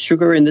 20% less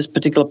sugar in this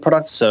particular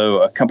product.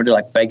 So a company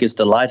like Baker's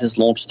Delight has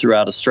launched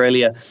throughout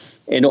Australia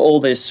in all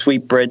their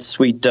sweet breads,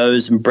 sweet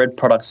doughs, and bread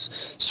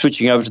products,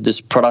 switching over to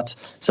this product.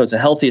 So it's a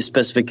healthier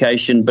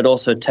specification, but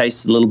also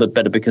tastes a little bit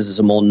better because it's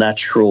a more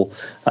natural,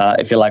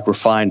 if you like,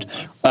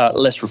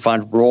 less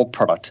refined raw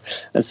product.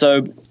 And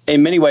so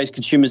in many ways,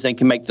 consumers then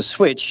can make the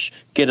switch,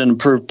 get an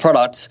improved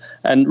product,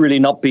 and really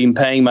not be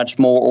paying much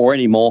more or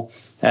any more,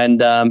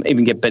 and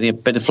even get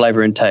better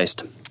flavor and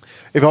taste.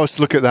 If I was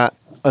to look at that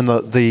on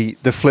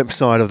the flip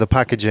side of the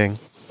packaging,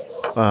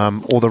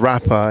 or the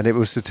wrapper, and it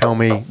was to tell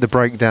me the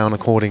breakdown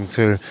according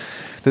to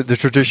the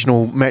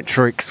traditional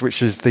metrics,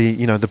 which is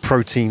the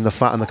protein, the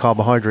fat, and the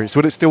carbohydrates,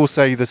 would it still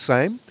say the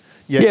same?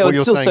 Yeah, what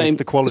you're saying is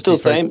the quality.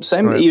 Still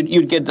same. Right.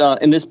 You'd get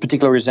in this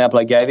particular example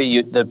I gave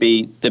you, there'd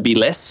be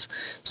less,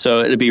 so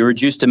it'd be a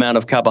reduced amount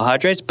of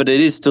carbohydrates, but it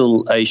is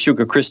still a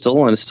sugar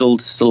crystal and it's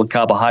still a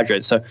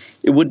carbohydrate, so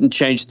it wouldn't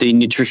change the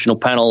nutritional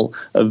panel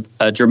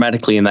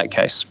dramatically in that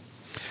case.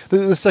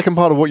 The second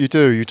part of what you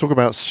do, you talk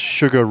about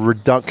sugar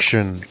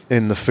reduction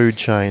in the food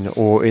chain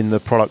or in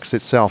the products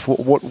itself.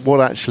 What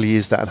actually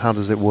is that, and how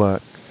does it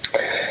work?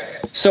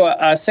 So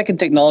our second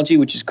technology,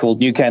 which is called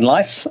New Cane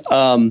Life,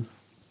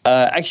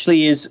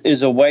 actually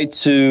is a way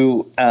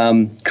to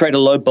create a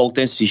low bulk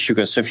density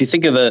sugar. So if you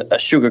think of a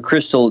sugar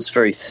crystal, it's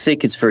very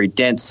thick, it's very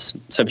dense.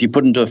 So if you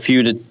put into a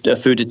food,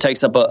 it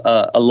takes up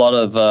a lot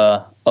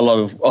of a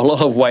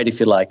lot of weight, if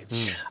you like.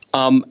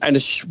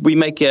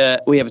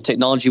 We have a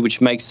technology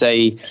which makes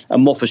a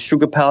amorphous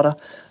sugar powder,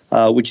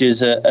 which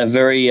is a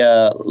very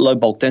low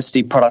bulk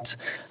density product.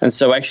 And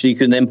so actually you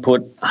can then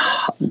put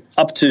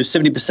up to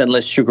 70%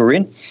 less sugar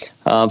in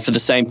for the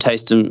same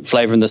taste and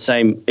flavor and the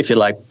same, if you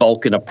like,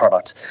 bulk in a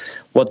product.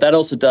 What that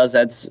also does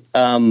adds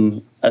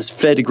a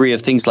fair degree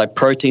of things like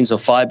proteins or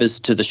fibers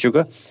to the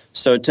sugar.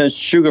 So it turns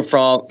sugar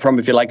from,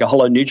 if you like, a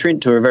hollow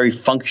nutrient to a very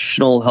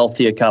functional,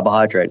 healthier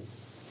carbohydrate.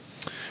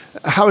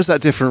 How is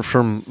that different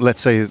from,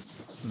 let's say,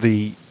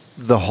 the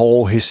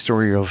whole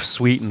history of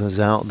sweeteners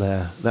out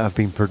there that have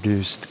been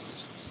produced?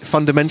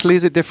 Fundamentally,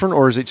 is it different,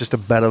 or is it just a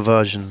better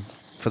version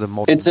for the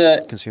modern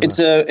consumer?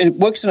 It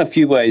works in a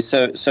few ways.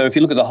 So if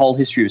you look at the whole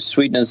history of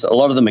sweeteners, a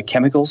lot of them are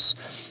chemicals.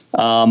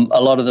 A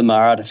lot of them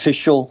are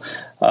artificial.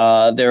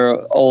 They're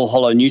all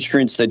hollow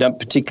nutrients. They don't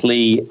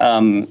particularly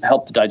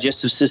help the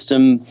digestive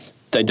system.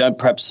 They don't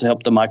perhaps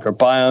help the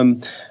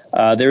microbiome.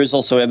 There is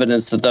also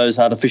evidence that those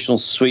artificial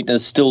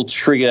sweeteners still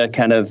trigger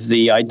kind of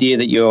the idea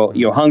that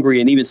you're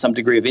hungry and even some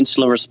degree of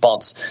insulin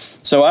response.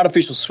 So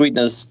artificial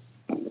sweeteners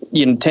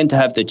tend to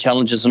have their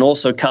challenges, and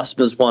also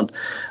customers want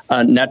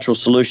natural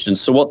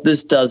solutions. So what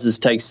this does is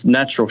takes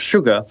natural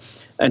sugar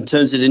and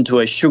turns it into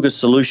a sugar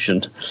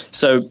solution.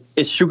 So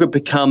sugar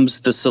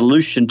becomes the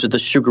solution to the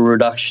sugar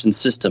reduction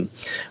system.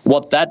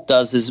 What that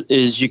does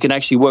is you can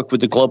actually work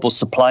with the global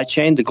supply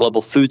chain, the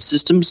global food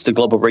systems, the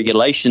global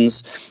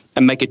regulations,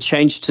 and make a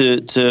change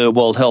to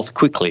World Health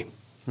quickly.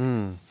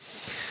 I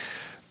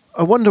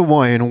wonder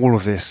why in all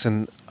of this,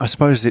 and I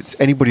suppose it's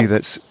anybody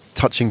that's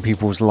touching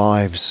people's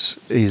lives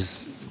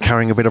is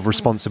carrying a bit of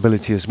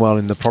responsibility as well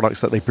in the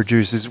products that they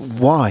produce, is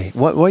why?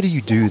 Why do you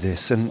do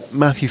this? And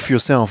Matthew, for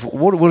yourself,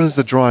 what is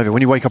the driver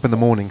when you wake up in the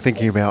morning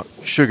thinking about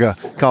sugar,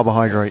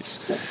 carbohydrates?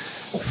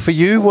 For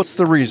you, what's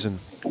the reason?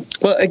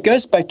 Well, it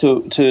goes back to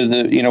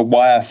the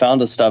why our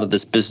founder started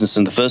this business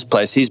in the first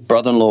place. His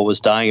brother-in-law was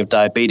dying of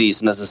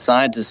diabetes, and as a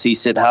scientist, he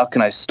said, "How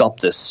can I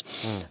stop this?"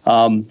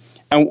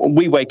 And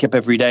we wake up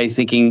every day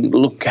thinking,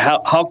 "Look,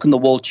 how can the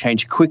world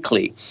change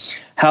quickly?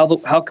 How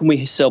can we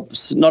help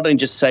not only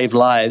just save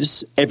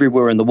lives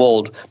everywhere in the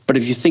world, but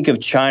if you think of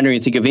China, you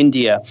think of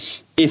India,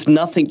 if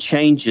nothing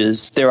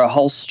changes, there are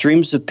whole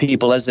streams of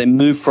people as they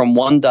move from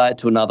one diet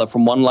to another,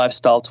 from one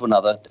lifestyle to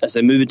another, as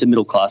they move into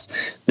middle class.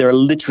 There are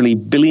literally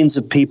billions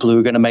of people who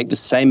are going to make the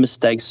same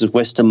mistakes as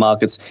Western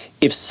markets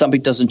if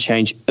something doesn't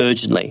change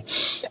urgently.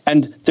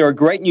 And there are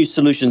great new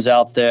solutions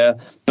out there,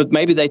 but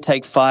maybe they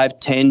take 5,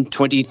 10,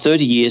 20,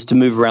 30 years to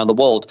move around the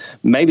world.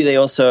 Maybe they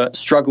also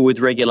struggle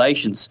with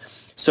regulations.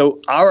 So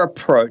our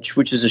approach,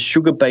 which is a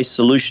sugar-based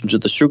solution to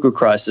the sugar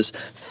crisis,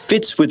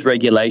 fits with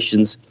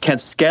regulations, can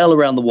scale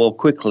around the world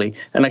quickly,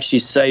 and actually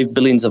save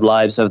billions of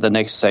lives over the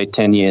next, say,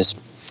 10 years.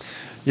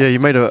 Yeah, you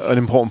made an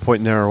important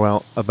point there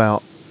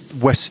about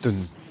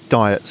Western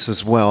diets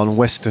as well, and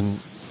Western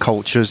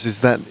cultures, is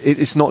that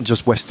it's not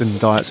just Western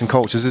diets and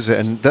cultures, is it?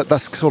 And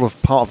that's sort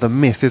of part of the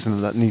myth, isn't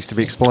it, that needs to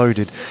be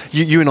exploded.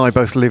 You and I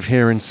both live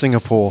here in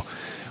Singapore,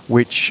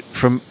 which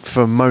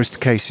for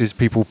most cases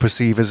people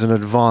perceive as an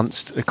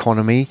advanced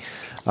economy.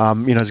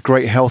 It's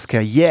great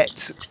healthcare,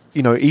 yet,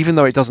 even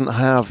though it doesn't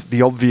have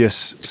the obvious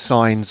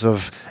signs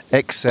of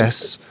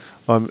excess,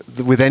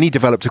 with any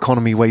developed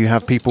economy where you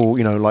have people,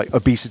 like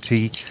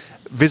obesity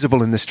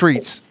visible in the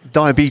streets,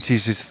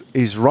 diabetes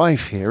is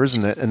rife here,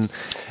 isn't it? And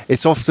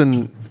it's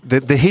often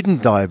the hidden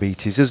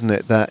diabetes, isn't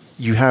it, that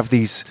you have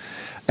these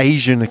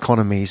Asian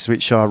economies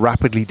which are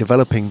rapidly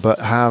developing but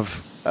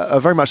have a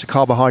very much a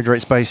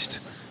carbohydrates-based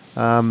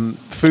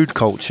food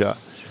culture.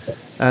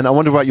 And I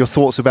wonder about your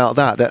thoughts about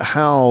that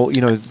how,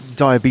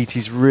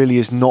 diabetes really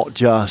is not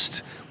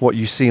just what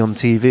you see on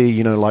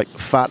TV, like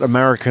fat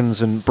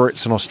Americans and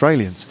Brits and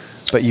Australians,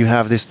 but you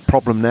have this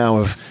problem now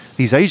of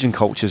these Asian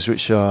cultures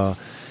which are,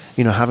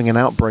 having an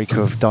outbreak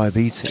of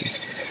diabetes.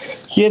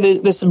 Yeah,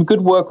 there's some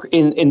good work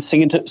in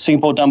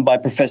Singapore done by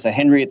Professor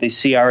Henry at the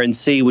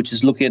CRNC, which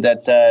is looking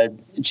at the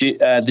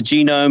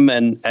genome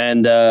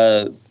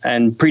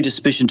and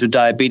predisposition to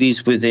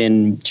diabetes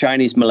within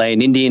Chinese, Malay,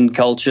 and Indian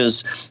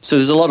cultures. So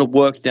there's a lot of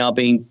work now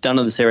being done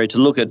in this area to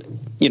look at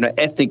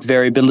ethnic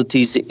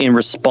variabilities in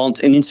response,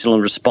 in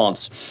insulin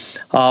response.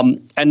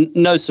 And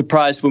no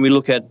surprise when we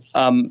look at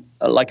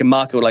like a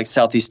market like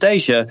Southeast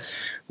Asia,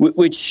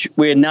 which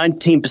where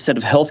 19%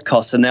 of health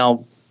costs are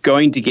now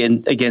going to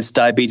get against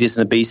diabetes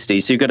and obesity.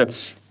 So you've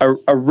got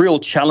a real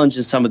challenge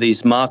in some of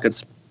these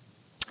markets.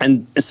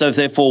 And so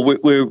therefore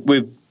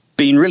we've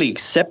been really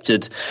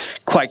accepted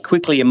quite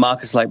quickly in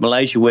markets like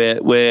Malaysia,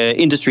 where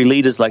industry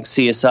leaders like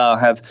CSR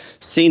have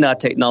seen our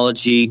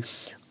technology,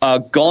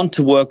 gone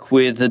to work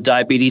with the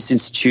Diabetes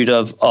Institute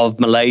of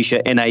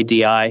Malaysia,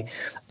 NADI,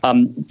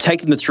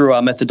 taken them through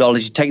our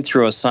methodology, taken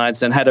through our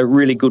science, and had a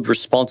really good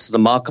response to the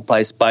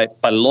marketplace by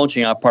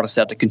launching our products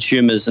out to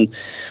consumers. And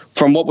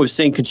from what we've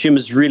seen,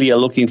 consumers really are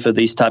looking for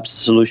these types of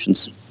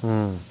solutions.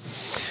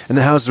 And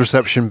how's the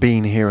reception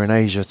been here in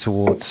Asia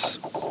towards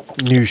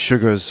new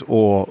sugars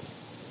or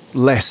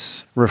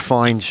less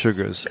refined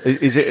sugars?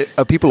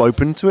 Are people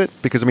open to it?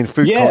 Because,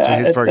 food culture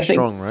is very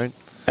strong, right?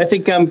 I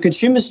think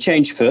consumers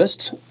change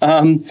first,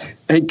 and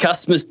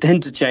customers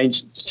tend to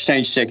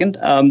change second.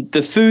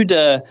 The food,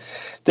 the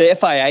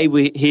FIA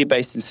we here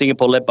based in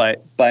Singapore, led by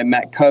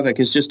Matt Kovac,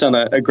 has just done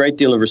a great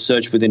deal of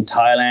research within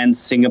Thailand,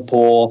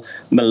 Singapore,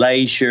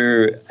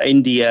 Malaysia,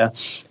 India,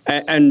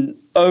 and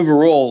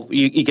overall,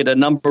 you get a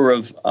number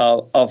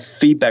of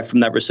feedback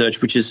from that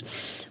research, which is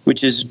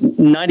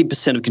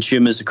 90% of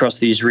consumers across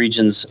these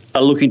regions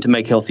are looking to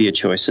make healthier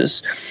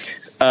choices.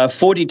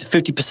 40 to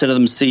 50% of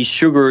them see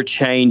sugar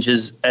change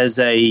as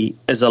a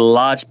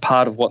large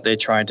part of what they're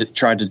trying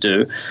to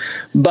do,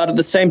 but at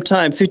the same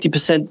time,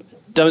 50%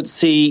 don't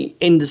see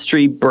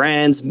industry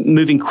brands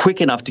moving quick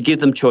enough to give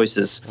them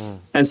choices.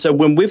 And so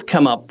when we've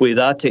come up with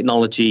our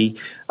technology,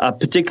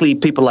 particularly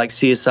people like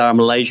CSR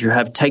Malaysia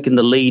have taken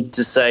the lead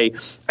to say,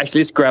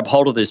 actually, let's grab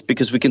hold of this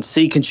because we can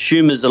see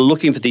consumers are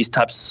looking for these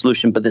types of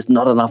solutions, but there's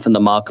not enough in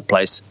the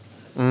marketplace.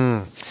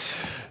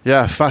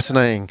 Yeah,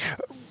 fascinating.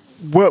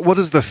 What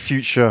does the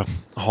future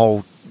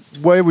hold?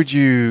 Where would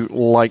you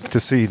like to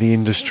see the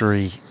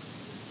industry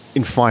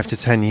in 5 to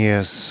 10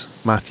 years,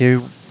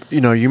 Matthew?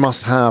 You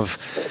must have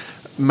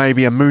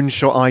maybe a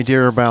moonshot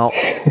idea about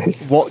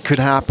what could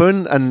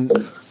happen, and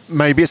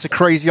maybe it's a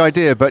crazy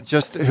idea, but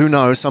just who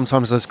knows?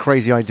 Sometimes those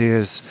crazy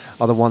ideas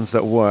are the ones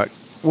that work.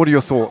 What are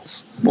your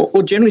thoughts?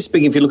 Well, generally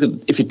speaking,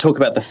 if you talk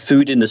about the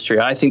food industry,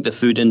 I think the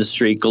food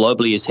industry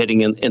globally is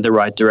heading in the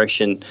right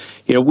direction.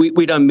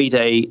 We don't meet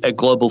a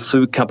global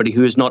food company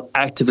who is not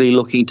actively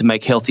looking to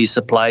make healthy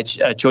supply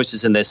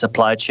choices in their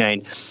supply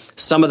chain.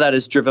 Some of that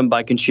is driven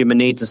by consumer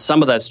needs, and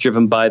some of that's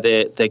driven by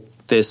their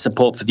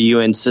support for the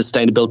UN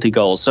sustainability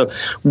goals. So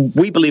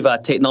we believe our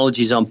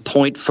technology is on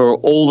point for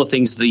all the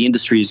things that the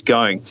industry is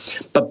going.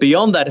 But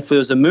beyond that, if there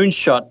was a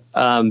moonshot,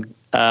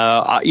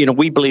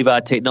 we believe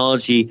our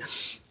technology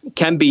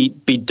can be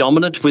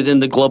dominant within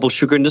the global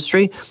sugar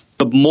industry.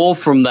 But more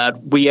from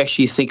that, we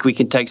actually think we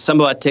can take some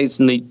of our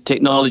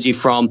technology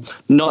from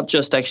not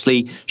just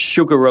actually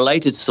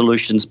sugar-related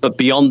solutions, but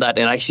beyond that,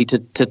 and actually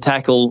to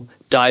tackle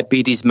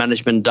diabetes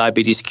management,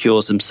 diabetes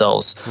cures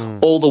themselves,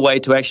 all the way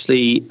to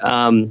actually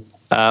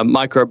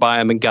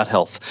microbiome and gut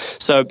health.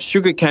 So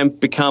sugar can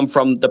become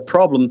from the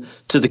problem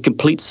to the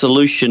complete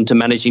solution to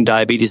managing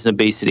diabetes and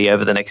obesity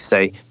over the next,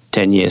 say,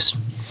 10 years.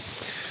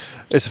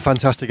 It's a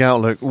fantastic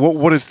outlook.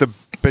 What is the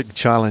big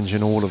challenge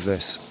in all of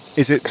this?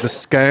 Is it the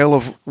scale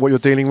of what you're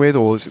dealing with,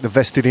 or is it the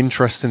vested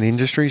interest in the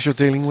industries you're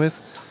dealing with?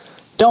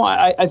 No,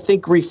 I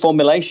think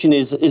reformulation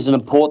is an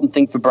important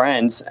thing for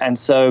brands. And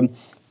so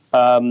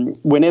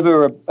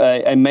whenever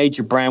a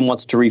major brand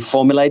wants to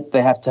reformulate,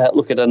 they have to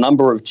look at a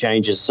number of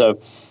changes. So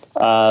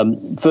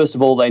first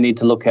of all, they need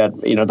to look at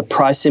the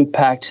price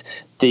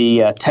impact,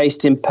 the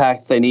taste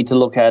impact. They need to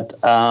look at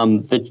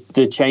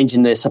the change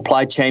in their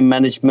supply chain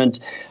management,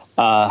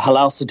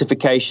 halal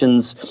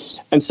certifications.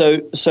 And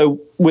so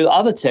with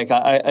other tech,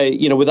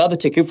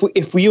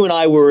 if you and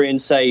I were in,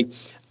 say,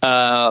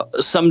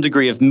 some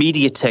degree of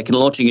media tech and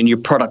launching a new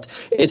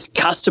product, it's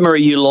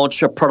customary you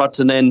launch a product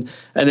and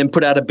then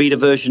put out a beta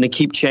version and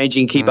keep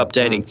changing, keep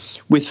updating.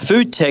 With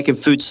food tech and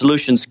food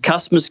solutions,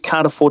 customers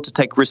can't afford to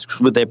take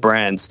risks with their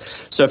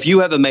brands. So if you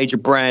have a major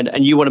brand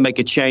and you want to make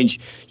a change,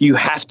 you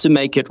have to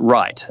make it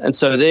right. And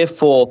so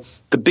therefore,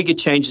 the bigger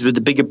changes with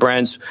the bigger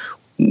brands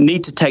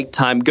need to take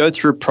time, go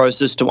through a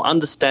process to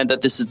understand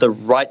that this is the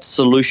right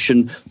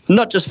solution,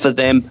 not just for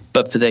them,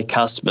 but for their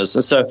customers.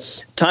 And so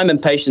time and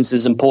patience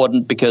is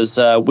important because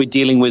we're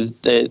dealing with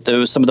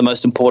some of the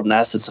most important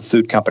assets of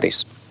food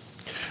companies.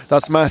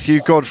 That's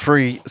Matthew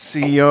Godfrey,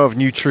 CEO of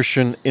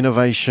Nutrition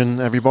Innovation,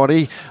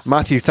 everybody.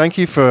 Matthew, thank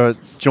you for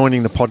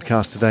joining the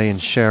podcast today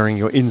and sharing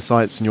your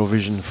insights and your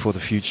vision for the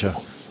future.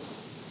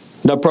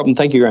 No problem.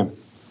 Thank you, Graham.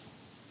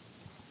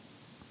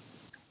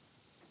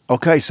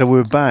 Okay, so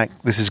we're back.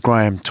 This is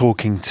Graham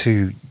talking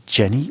to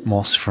Jenny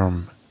Moss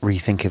from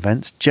Rethink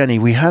Events. Jenny,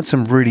 we had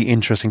some really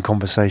interesting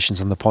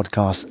conversations on the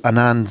podcast.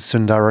 Anand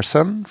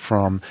Sundarasan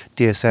from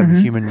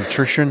DSM Human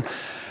Nutrition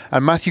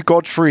and Matthew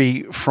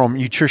Godfrey from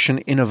Nutrition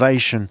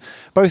Innovation,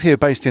 both here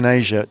based in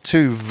Asia.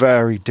 Two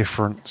very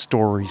different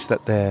stories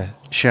that they're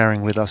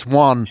sharing with us.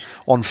 One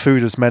on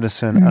food as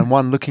medicine and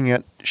one looking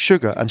at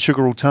sugar and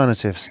sugar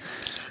alternatives.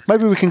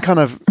 Maybe we can kind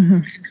of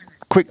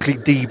quickly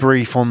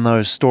debrief on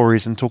those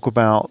stories and talk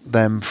about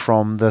them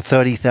from the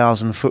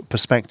 30,000-foot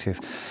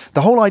perspective.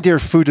 The whole idea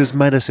of food as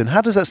medicine,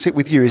 how does that sit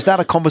with you? Is that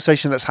a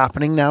conversation that's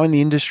happening now in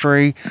the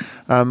industry?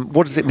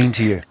 What does it mean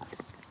to you?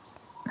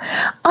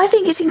 I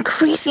think it's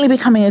increasingly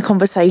becoming a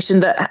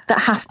conversation that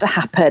has to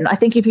happen. I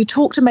think if you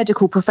talk to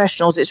medical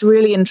professionals, it's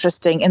really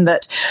interesting in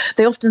that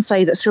they often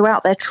say that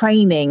throughout their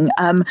training,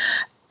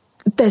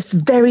 there's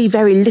very,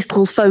 very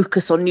little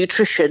focus on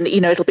nutrition.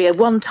 It'll be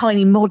one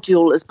tiny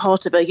module as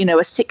part of a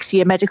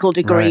 6-year medical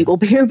degree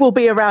will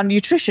be around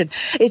nutrition.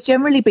 It's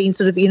generally been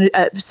sort of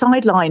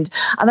sidelined.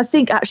 And I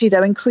think actually,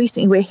 though,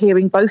 increasingly we're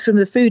hearing both from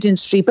the food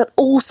industry, but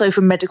also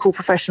from medical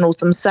professionals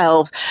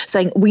themselves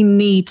saying we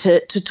need to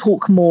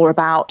talk more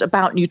about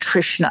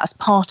nutrition as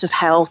part of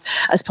health,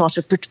 as part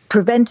of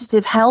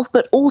preventative health,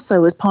 but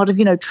also as part of,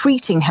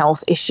 treating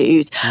health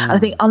issues. And I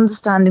think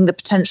understanding the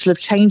potential of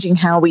changing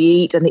how we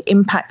eat and the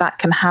impact that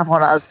can have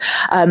on us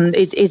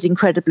is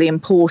incredibly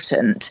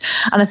important.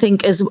 And I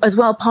think as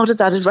well, part of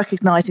that is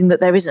recognizing that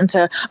there isn't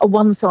a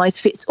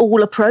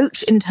one-size-fits-all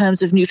approach in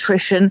terms of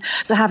nutrition.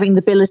 So having the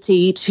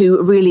ability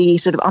to really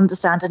sort of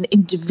understand an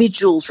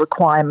individual's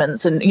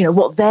requirements and,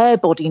 what their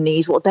body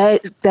needs, what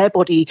their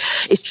body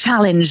is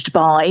challenged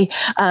by,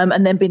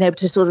 and then being able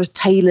to sort of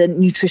tailor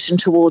nutrition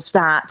towards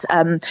that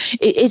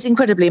it is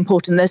incredibly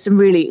important. There's some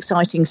really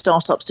exciting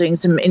startups doing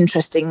some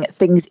interesting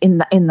things in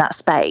that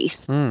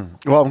space.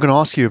 Well, I'm going to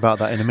ask you about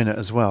that in a minute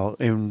as well,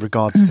 in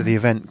regards to the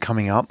event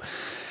coming up.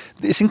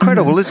 It's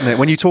incredible, isn't it,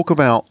 when you talk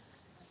about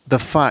the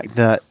fact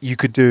that you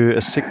could do a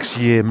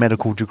 6-year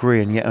medical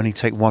degree and yet only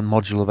take one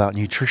module about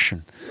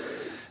nutrition.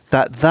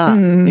 That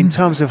in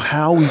terms of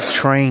how we've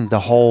trained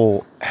the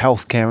whole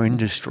healthcare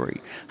industry,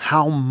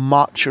 how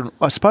much,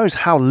 I suppose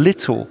how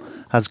little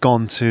has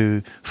gone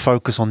to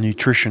focus on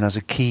nutrition as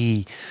a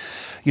key,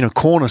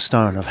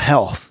 cornerstone of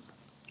health.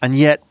 And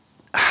yet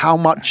how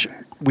much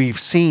we've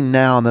seen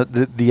now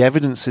that the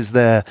evidence is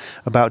there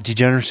about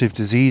degenerative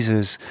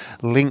diseases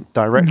linked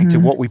directly to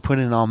what we put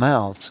in our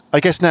mouths. I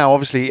guess now,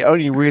 obviously, it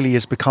only really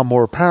has become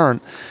more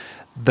apparent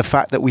the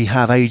fact that we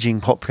have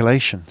aging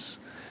populations.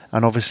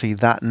 And obviously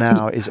that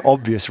now is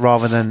obvious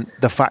rather than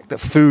the fact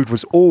that food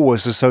was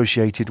always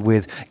associated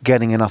with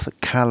getting enough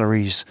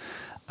calories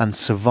and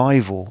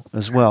survival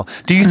as well.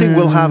 Do you think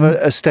we'll have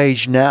a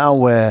stage now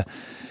where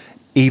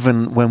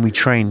even when we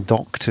train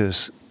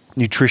doctors,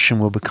 nutrition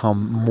will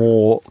become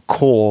more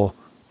core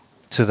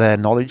to their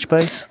knowledge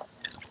base?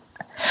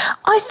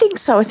 I think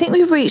so. I think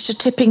we've reached a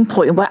tipping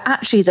point where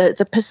actually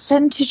the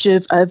percentage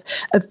of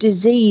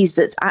disease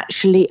that's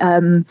actually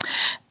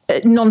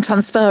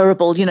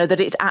non-transferable, that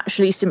it's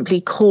actually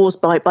simply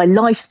caused by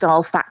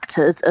lifestyle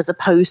factors as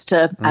opposed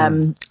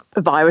to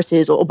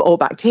viruses or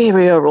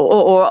bacteria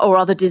or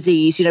other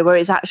disease, where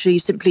it's actually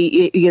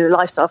simply,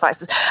 lifestyle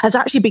factors, is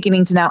actually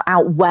beginning to now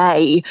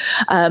outweigh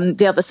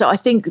the other. So I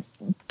think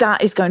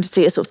that is going to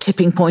see a sort of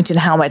tipping point in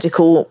how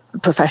medical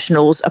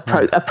professionals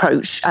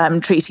approach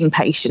treating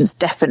patients,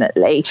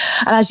 definitely.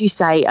 And as you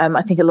say,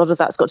 I think a lot of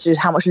that's got to do with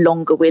how much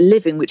longer we're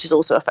living, which is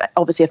also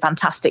obviously a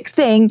fantastic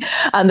thing,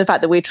 and the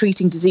fact that we're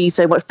treating disease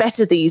so much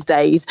better these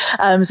days.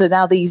 So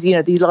now these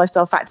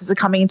lifestyle factors are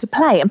coming into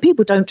play, and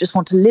people don't just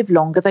want to live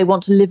longer; they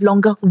want to live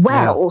longer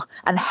well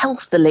and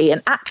healthily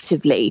and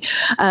actively.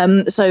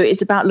 So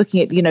it's about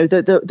looking at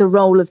the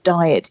role of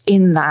diet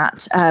in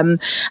that, and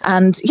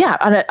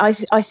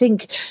I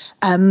think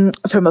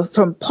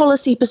from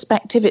policy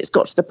perspective, it's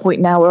got to the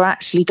point now where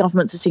actually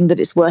governments are seeing that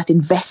it's worth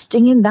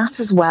investing in that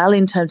as well,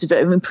 in terms of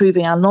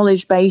improving our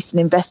knowledge base and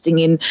investing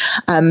in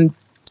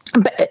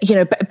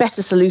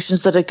better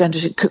solutions that are going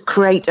to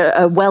create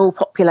a well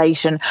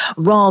population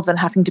rather than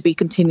having to be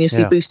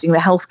continuously boosting the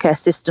healthcare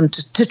system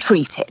to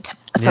treat it.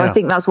 So I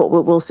think that's what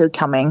we'll see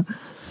coming.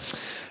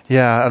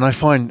 Yeah, and I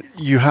find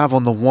you have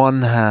on the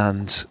one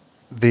hand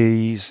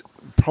these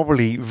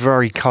probably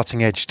very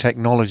cutting edge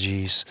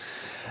technologies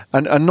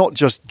and not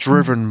just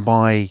driven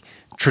by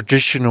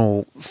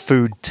traditional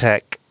food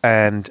tech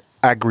and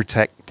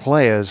agri-tech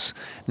players.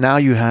 Now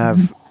you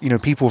have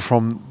people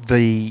from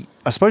the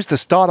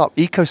startup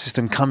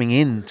ecosystem coming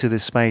into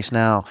this space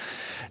now,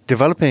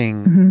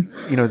 developing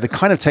the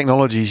kind of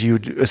technologies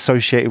you'd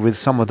associate with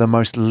some of the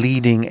most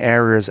leading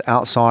areas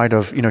outside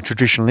of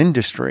traditional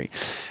industry.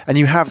 And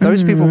you have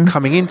those people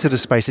coming into the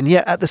space, and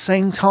yet at the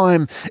same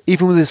time,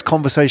 even with this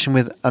conversation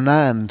with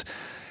Anand,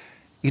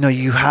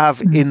 you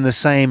have in the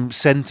same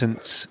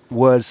sentence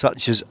words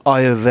such as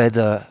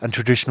Ayurveda and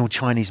traditional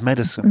Chinese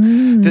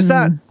medicine. Does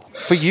that,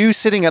 for you,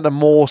 sitting at a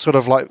more sort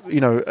of like,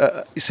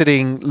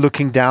 sitting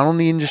looking down on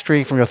the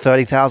industry from your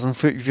 30,000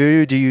 foot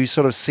view, do you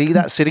sort of see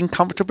that sitting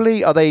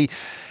comfortably? Are they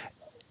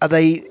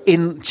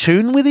in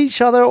tune with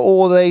each other,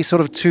 or are they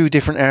sort of two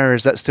different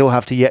areas that still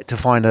have to yet to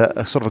find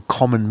a sort of a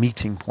common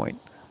meeting point?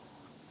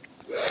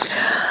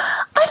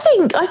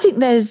 I think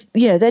there's,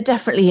 they're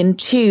definitely in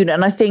tune.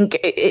 And I think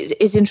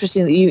it's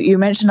interesting that you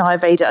mentioned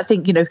Ayurveda. I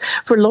think,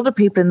 for a lot of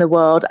people in the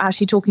world,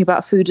 actually talking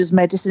about food as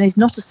medicine is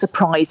not a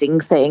surprising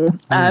thing.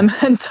 And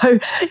so,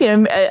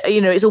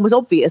 it's almost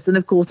obvious. And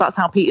of course, that's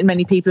how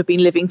many people have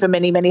been living for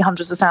many, many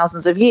hundreds of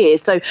thousands of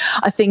years. So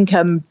I think,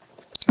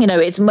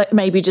 it's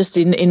maybe just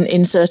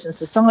in certain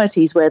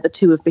societies where the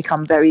two have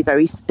become very,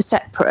 very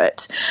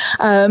separate.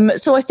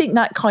 So I think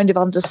that kind of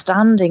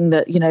understanding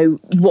that,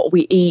 what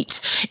we eat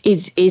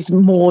is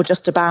more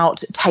just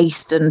about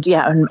taste and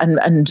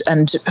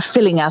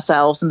filling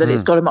ourselves, and that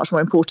it's got a much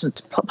more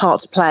important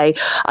part to play,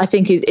 I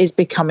think is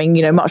becoming,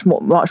 much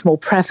more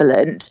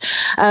prevalent.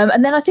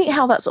 And then I think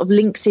how that sort of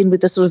links in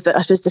with the sort of,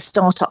 the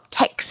startup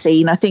tech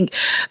scene. I think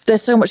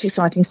there's so much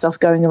exciting stuff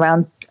going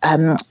around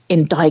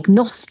in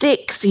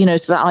diagnostics, so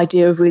that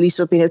idea of really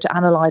sort of being able to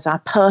analyse our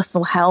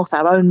personal health,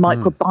 our own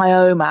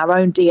microbiome, our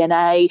own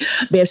DNA,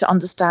 be able to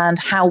understand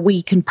how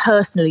we can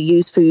personally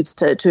use foods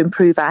to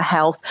improve our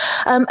health.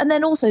 And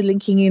then also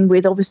linking in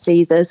with,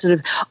 obviously, the sort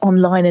of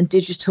online and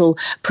digital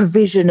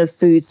provision of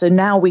food. So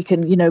now we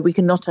can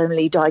not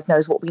only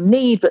diagnose what we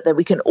need, but then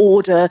we can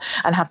order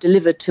and have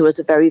delivered to us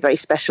a very, very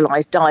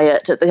specialised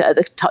diet at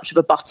the touch of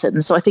a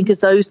button. So I think as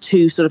those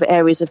two sort of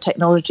areas of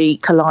technology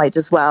collide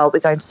as well, we're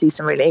going to see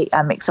some really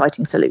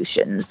exciting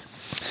solutions.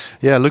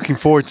 Yeah, looking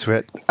forward to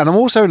it. And I'm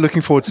also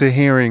looking forward to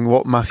hearing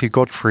what Matthew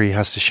Godfrey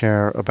has to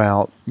share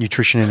about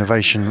nutrition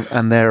innovation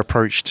and their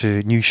approach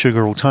to new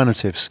sugar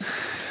alternatives.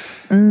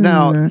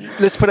 Now,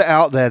 let's put it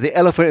out there. The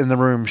elephant in the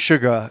room,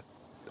 sugar,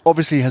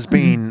 obviously has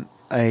been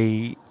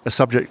a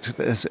subject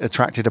that has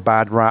attracted a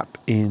bad rap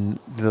in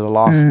the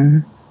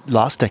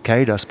last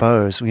decade, I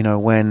suppose,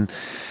 when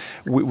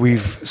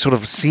we've sort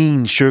of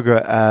seen sugar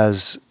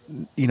as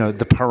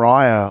the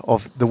pariah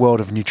of the world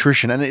of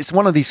nutrition. And it's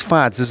one of these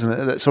fads, isn't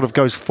it, that sort of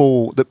goes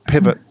full, that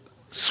pivot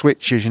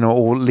switches,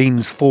 or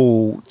leans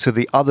full to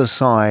the other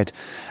side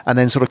and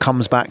then sort of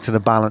comes back to the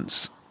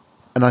balance.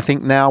 And I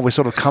think now we're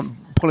sort of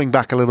pulling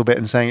back a little bit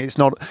and saying it's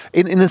not,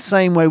 in the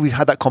same way we've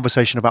had that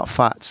conversation about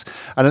fats.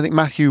 And I think,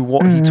 Matthew,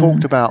 what he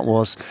talked about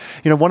was,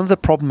 one of the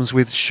problems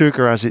with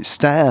sugar as it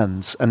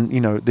stands, and,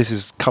 this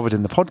is covered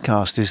in the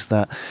podcast, is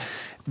that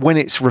when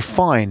it's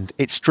refined,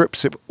 it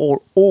strips of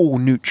all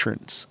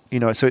nutrients,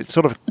 so it's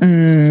sort of,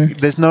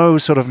 there's no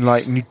sort of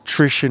like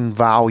nutrition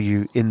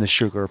value in the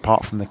sugar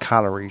apart from the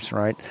calories,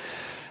 right?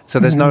 So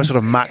there's no sort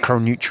of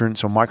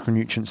macronutrients or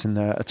micronutrients in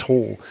there at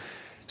all.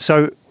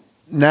 So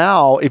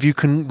now if you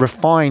can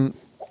refine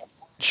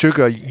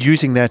sugar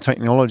using their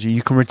technology,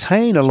 you can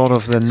retain a lot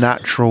of the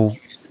natural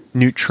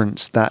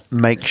nutrients that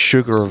make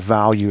sugar of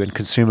value and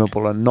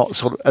consumable, and not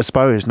sort of, I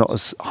suppose, not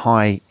as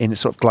high in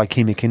its sort of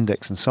glycemic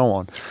index and so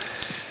on.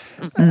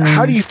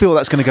 How do you feel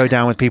that's going to go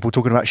down with people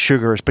talking about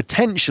sugar as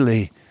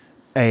potentially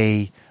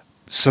a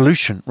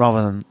solution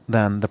rather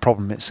than the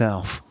problem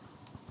itself?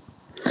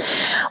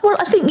 Well,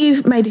 I think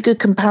you've made a good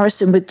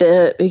comparison with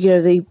the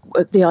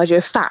idea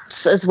of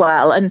fats as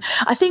well, and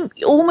I think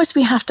almost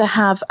we have to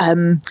have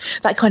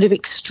that kind of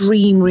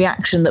extreme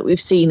reaction that we've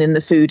seen in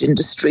the food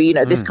industry.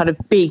 This kind of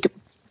big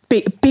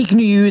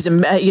news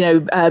and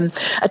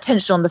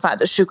attention on the fact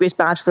that sugar is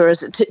bad for us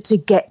to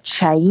get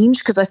change,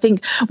 because I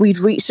think we'd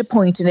reached a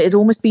point, and it had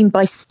almost been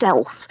by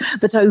stealth,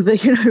 that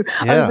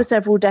over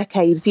several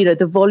decades,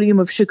 the volume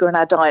of sugar in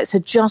our diets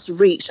had just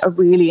reached a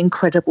really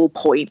incredible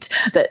point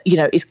that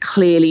is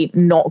clearly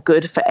not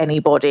good for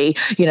anybody,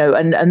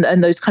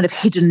 and those kind of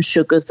hidden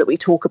sugars that we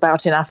talk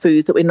about in our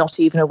foods that we're not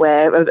even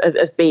aware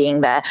of being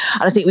there.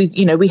 And I think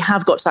we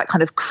have got to that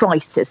kind of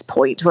crisis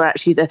point where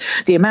actually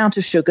the amount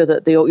of sugar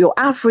that your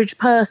average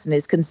person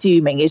is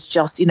consuming is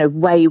just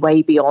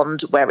way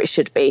beyond where it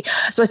should be.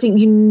 So I think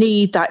you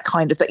need that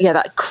kind of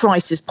that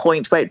crisis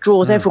point where it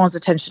draws everyone's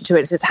attention to it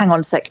and says, hang on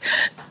a sec,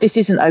 this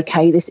isn't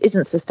okay, this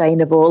isn't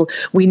sustainable,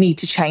 we need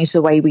to change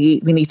the way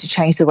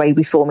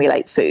we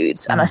formulate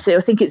foods. And I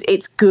think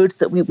it's good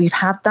that we've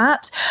had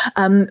that,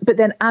 but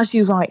then, as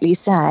you rightly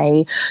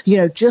say,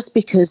 just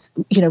because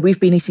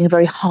we've been eating a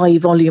very high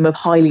volume of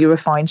highly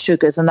refined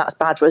sugars and that's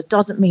bad for us,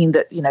 doesn't mean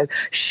that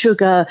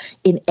sugar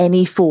in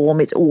any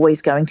form is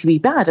always going to be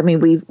bad. I mean,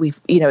 we've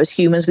as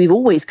humans, we've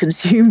always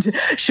consumed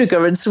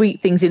sugar and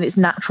sweet things in its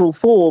natural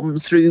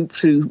forms through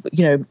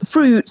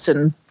fruits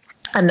and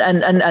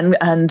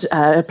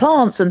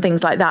plants and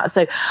things like that.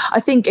 So I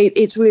think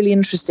it's really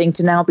interesting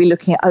to now be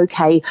looking at,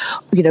 okay,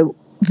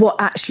 what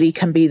actually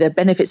can be the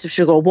benefits of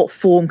sugar, or what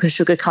form can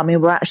sugar come in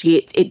where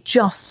actually it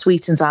just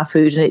sweetens our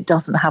food and it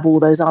doesn't have all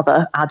those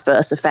other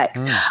adverse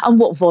effects, and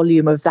what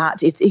volume of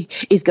that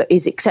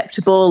is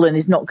acceptable and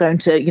is not going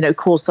to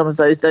cause some of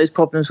those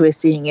problems we're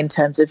seeing in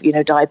terms of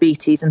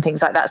diabetes and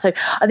things like that. So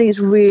I think it's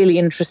really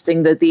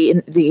interesting that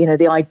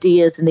the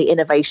ideas and the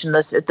innovation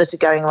that are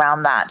going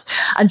around that.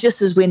 And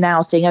just as we're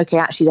now seeing, okay,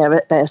 actually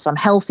there are some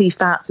healthy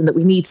fats and that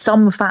we need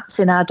some fats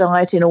in our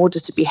diet in order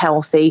to be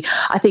healthy,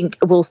 I think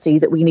we'll see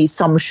that we need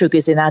some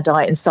sugars in our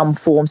diet in some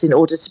forms in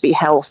order to be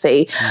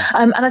healthy.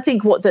 And I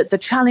think what the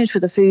challenge for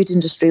the food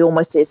industry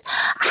almost is,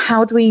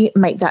 how do we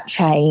make that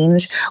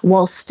change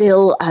while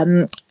still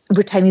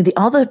retaining the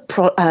other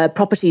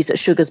properties that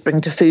sugars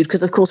bring to food,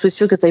 because of course with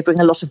sugars they bring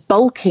a lot of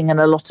bulking and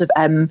a lot of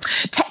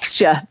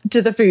texture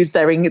to the foods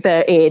they're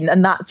in,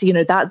 and that's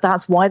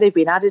that's why they've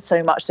been added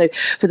so much. So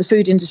for the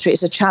food industry,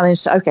 it's a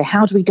challenge to, okay,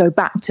 how do we go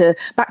back to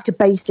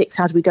basics?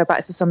 How do we go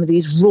back to some of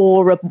these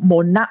rawer,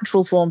 more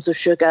natural forms of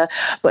sugar,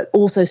 but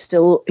also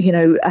still be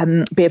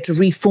able to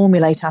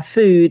reformulate our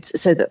foods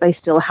so that they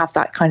still have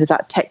that kind of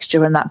that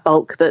texture and that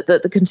bulk that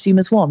the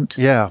consumers want.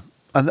 Yeah.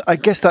 And I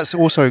guess that's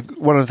also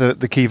one of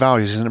the key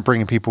values, isn't it?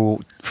 Bringing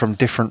people from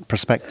different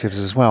perspectives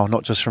as well,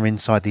 not just from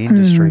inside the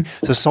industry.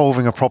 So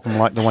solving a problem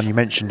like the one you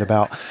mentioned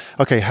about,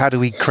 okay, how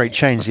do we create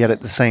change yet at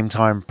the same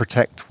time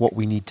protect what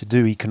we need to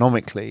do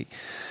economically?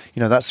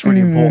 That's really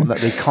important, that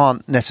they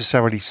can't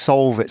necessarily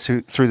solve it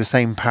through the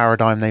same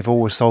paradigm they've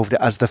always solved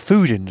it as the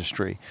food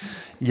industry.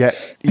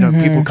 Yet,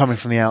 people coming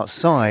from the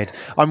outside,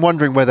 I'm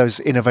wondering where those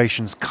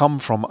innovations come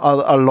from.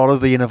 Are a lot of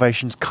the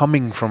innovations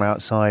coming from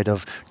outside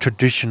of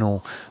traditional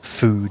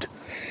food?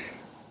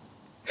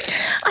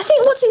 I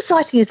think what's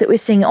exciting is that we're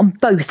seeing it on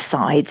both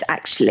sides,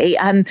 actually.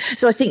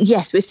 So I think,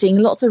 yes, we're seeing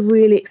lots of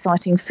really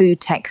exciting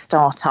food tech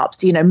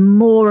startups,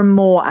 more and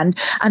more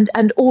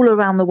and all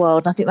around the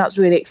world. And I think that's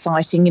really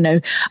exciting.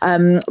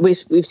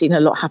 We've seen a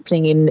lot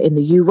happening in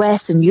the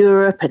US and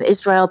Europe and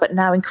Israel, but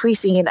now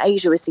increasing in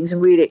Asia, we're seeing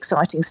some really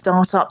exciting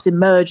startups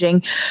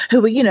emerging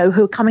who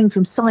are coming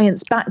from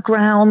science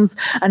backgrounds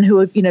and who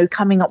are,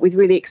 coming up with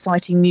really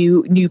exciting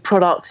new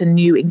products and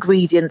new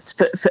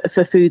ingredients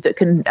for food that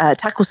can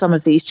tackle some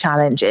of these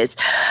challenges.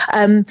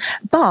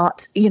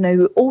 But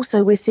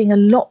also we're seeing a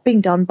lot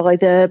being done by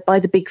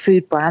the big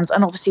food brands,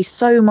 and obviously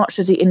so much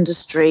of the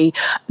industry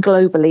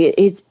globally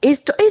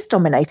is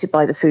dominated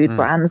by the food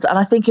brands. And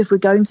I think if we're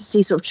going to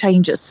see sort of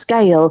change at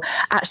scale,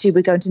 actually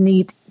we're going to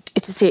need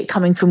to see it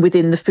coming from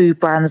within the food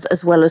brands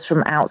as well as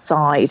from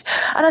outside.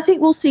 And I think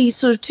we'll see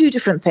sort of two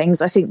different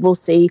things. I think we'll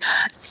see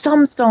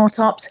some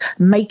startups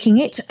making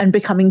it and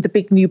becoming the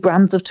big new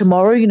brands of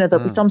tomorrow. There'll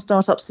be some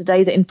startups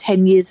today that in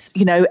 10 years,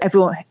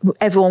 everyone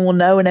will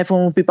know and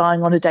everyone will be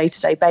buying on a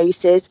day-to-day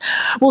basis.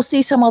 We'll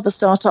see some other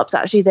startups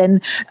actually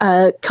then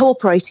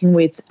cooperating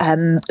with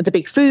the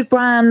big food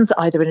brands,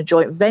 either in a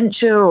joint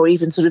venture or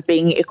even sort of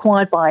being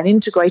acquired by and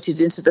integrated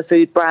into the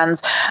food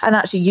brands, and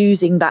actually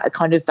using that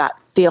kind of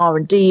the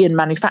R&D and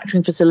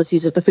manufacturing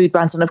facilities of the food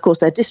brands, and of course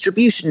their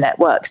distribution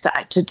networks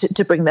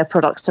to bring their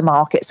products to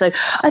market. So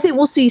I think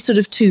we'll see sort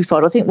of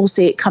twofold. I think we'll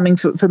see it coming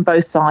from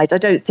both sides. I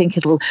don't think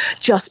it'll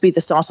just be the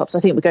startups. I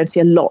think we're going to see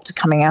a lot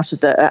coming out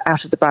of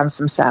the brands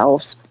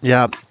themselves.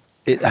 Yeah.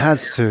 It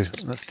has to.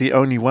 That's the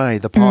only way,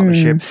 the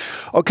partnership.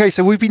 Okay,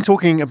 so we've been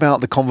talking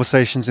about the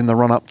conversations in the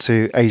run-up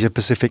to Asia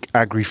Pacific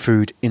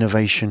Agri-Food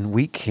Innovation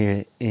Week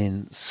here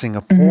in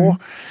Singapore.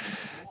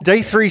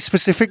 Day 3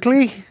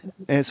 specifically,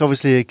 it's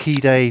obviously a key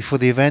day for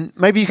the event.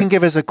 Maybe you can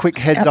give us a quick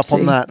heads up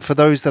on that for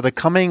those that are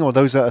coming or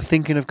those that are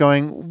thinking of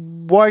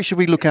going. Why should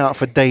we look out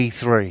for day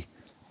 3?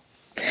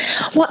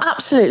 Well,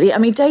 absolutely. I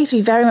mean, Day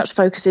 3 very much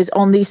focuses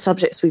on these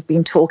subjects we've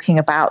been talking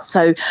about.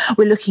 So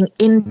we're looking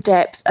in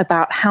depth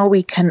about how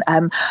we can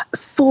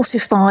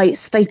fortify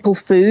staple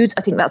foods.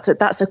 I think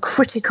that's a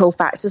critical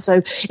factor.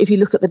 So if you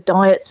look at the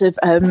diets of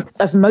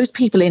most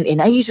people in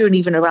Asia and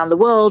even around the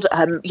world,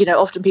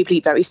 often people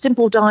eat very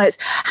simple diets.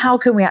 How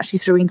can we actually,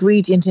 through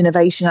ingredient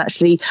innovation,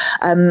 actually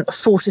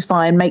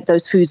fortify and make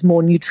those foods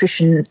more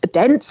nutrition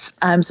dense?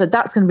 So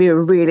that's going to be a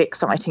really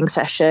exciting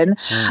session.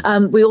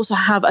 We also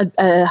have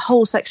a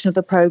whole section of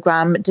the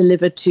program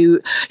delivered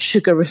to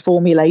sugar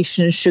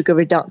reformulation, sugar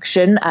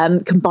reduction,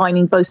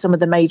 combining both some of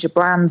the major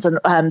brands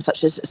and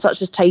such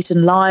as Tate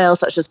and Lyle,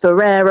 such as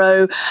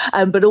Ferrero,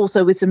 but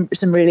also with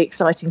some really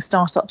exciting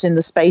startups in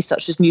the space,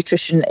 such as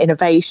nutrition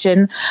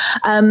innovation.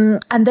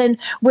 And then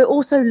we're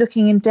also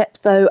looking in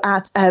depth though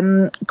at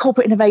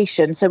corporate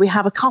innovation. So we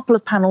have a couple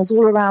of panels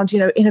all around,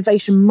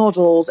 innovation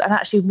models and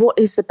actually what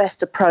is the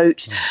best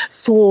approach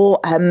for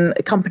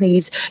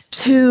companies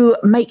to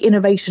make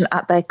innovation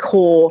at their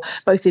core,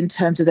 both in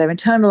terms of their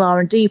internal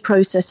R&D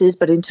processes,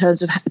 but in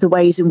terms of the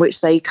ways in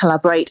which they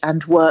collaborate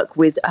and work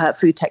with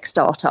food tech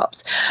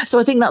startups. So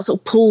I think that sort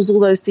of pulls all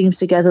those themes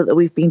together that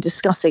we've been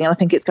discussing, and I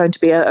think it's going to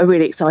be a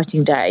really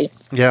exciting day.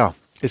 Yeah.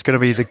 It's going to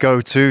be the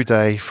go-to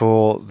day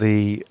for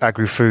the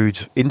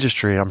agri-food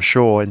industry, I'm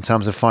sure, in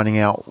terms of finding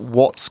out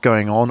what's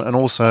going on and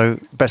also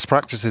best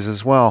practices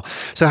as well.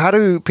 So how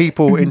do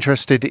people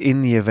interested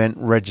in the event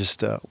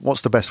register?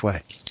 What's the best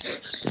way?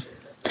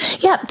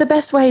 Yeah, the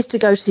best way is to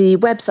go to the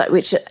website,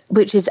 which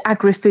is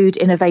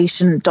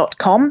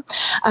agrifoodinnovation.com,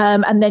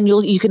 and then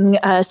you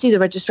can see the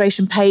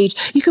registration page.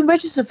 You can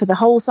register for the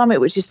whole summit,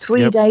 which is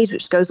 3 days,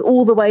 which goes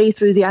all the way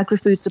through the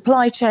agri-food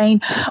supply chain.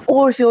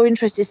 Or if you're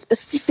interested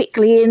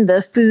specifically in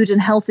the food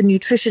and health and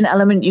nutrition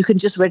element, you can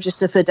just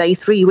register for day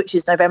 3, which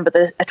is November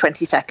the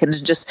 22nd,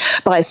 and just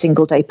buy a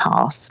single day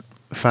pass.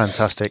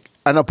 Fantastic.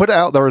 And I'll put it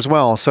out there as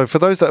well. So for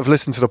those that have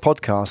listened to the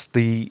podcast,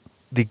 the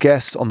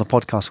guests on the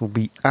podcast will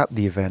be at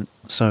the event.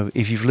 So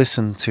if you've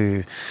listened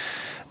to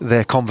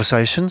their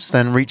conversations,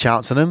 then reach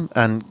out to them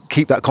and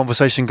keep that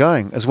conversation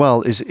going. As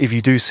well as if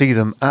you do see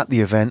them at the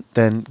event,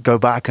 then go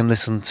back and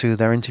listen to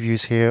their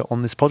interviews here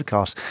on this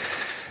podcast.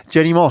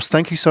 Jenny Moss,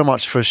 thank you so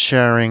much for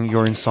sharing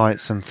your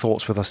insights and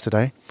thoughts with us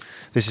today.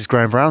 This is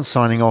Graham Brown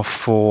signing off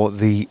for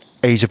the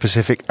Asia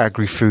Pacific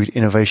Agri-Food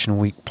Innovation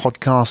Week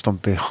podcast on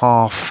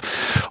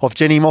behalf of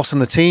Jenny Moss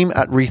and the team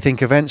at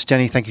Rethink Events.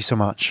 Jenny, thank you so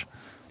much.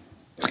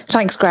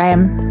 Thanks,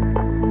 Graham.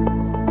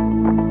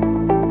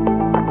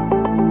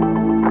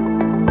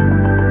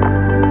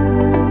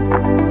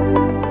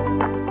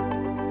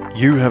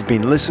 You have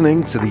been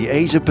listening to the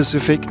Asia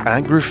Pacific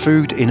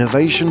Agri-Food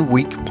Innovation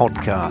Week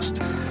podcast.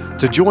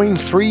 To join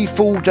 3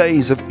 full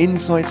days of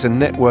insights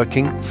and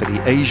networking for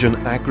the Asian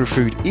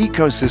agri-food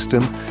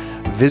ecosystem,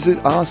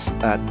 visit us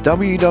at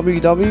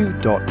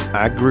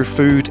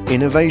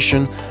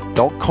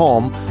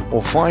www.agrifoodinnovation.com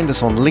or find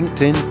us on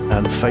LinkedIn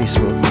and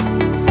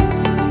Facebook.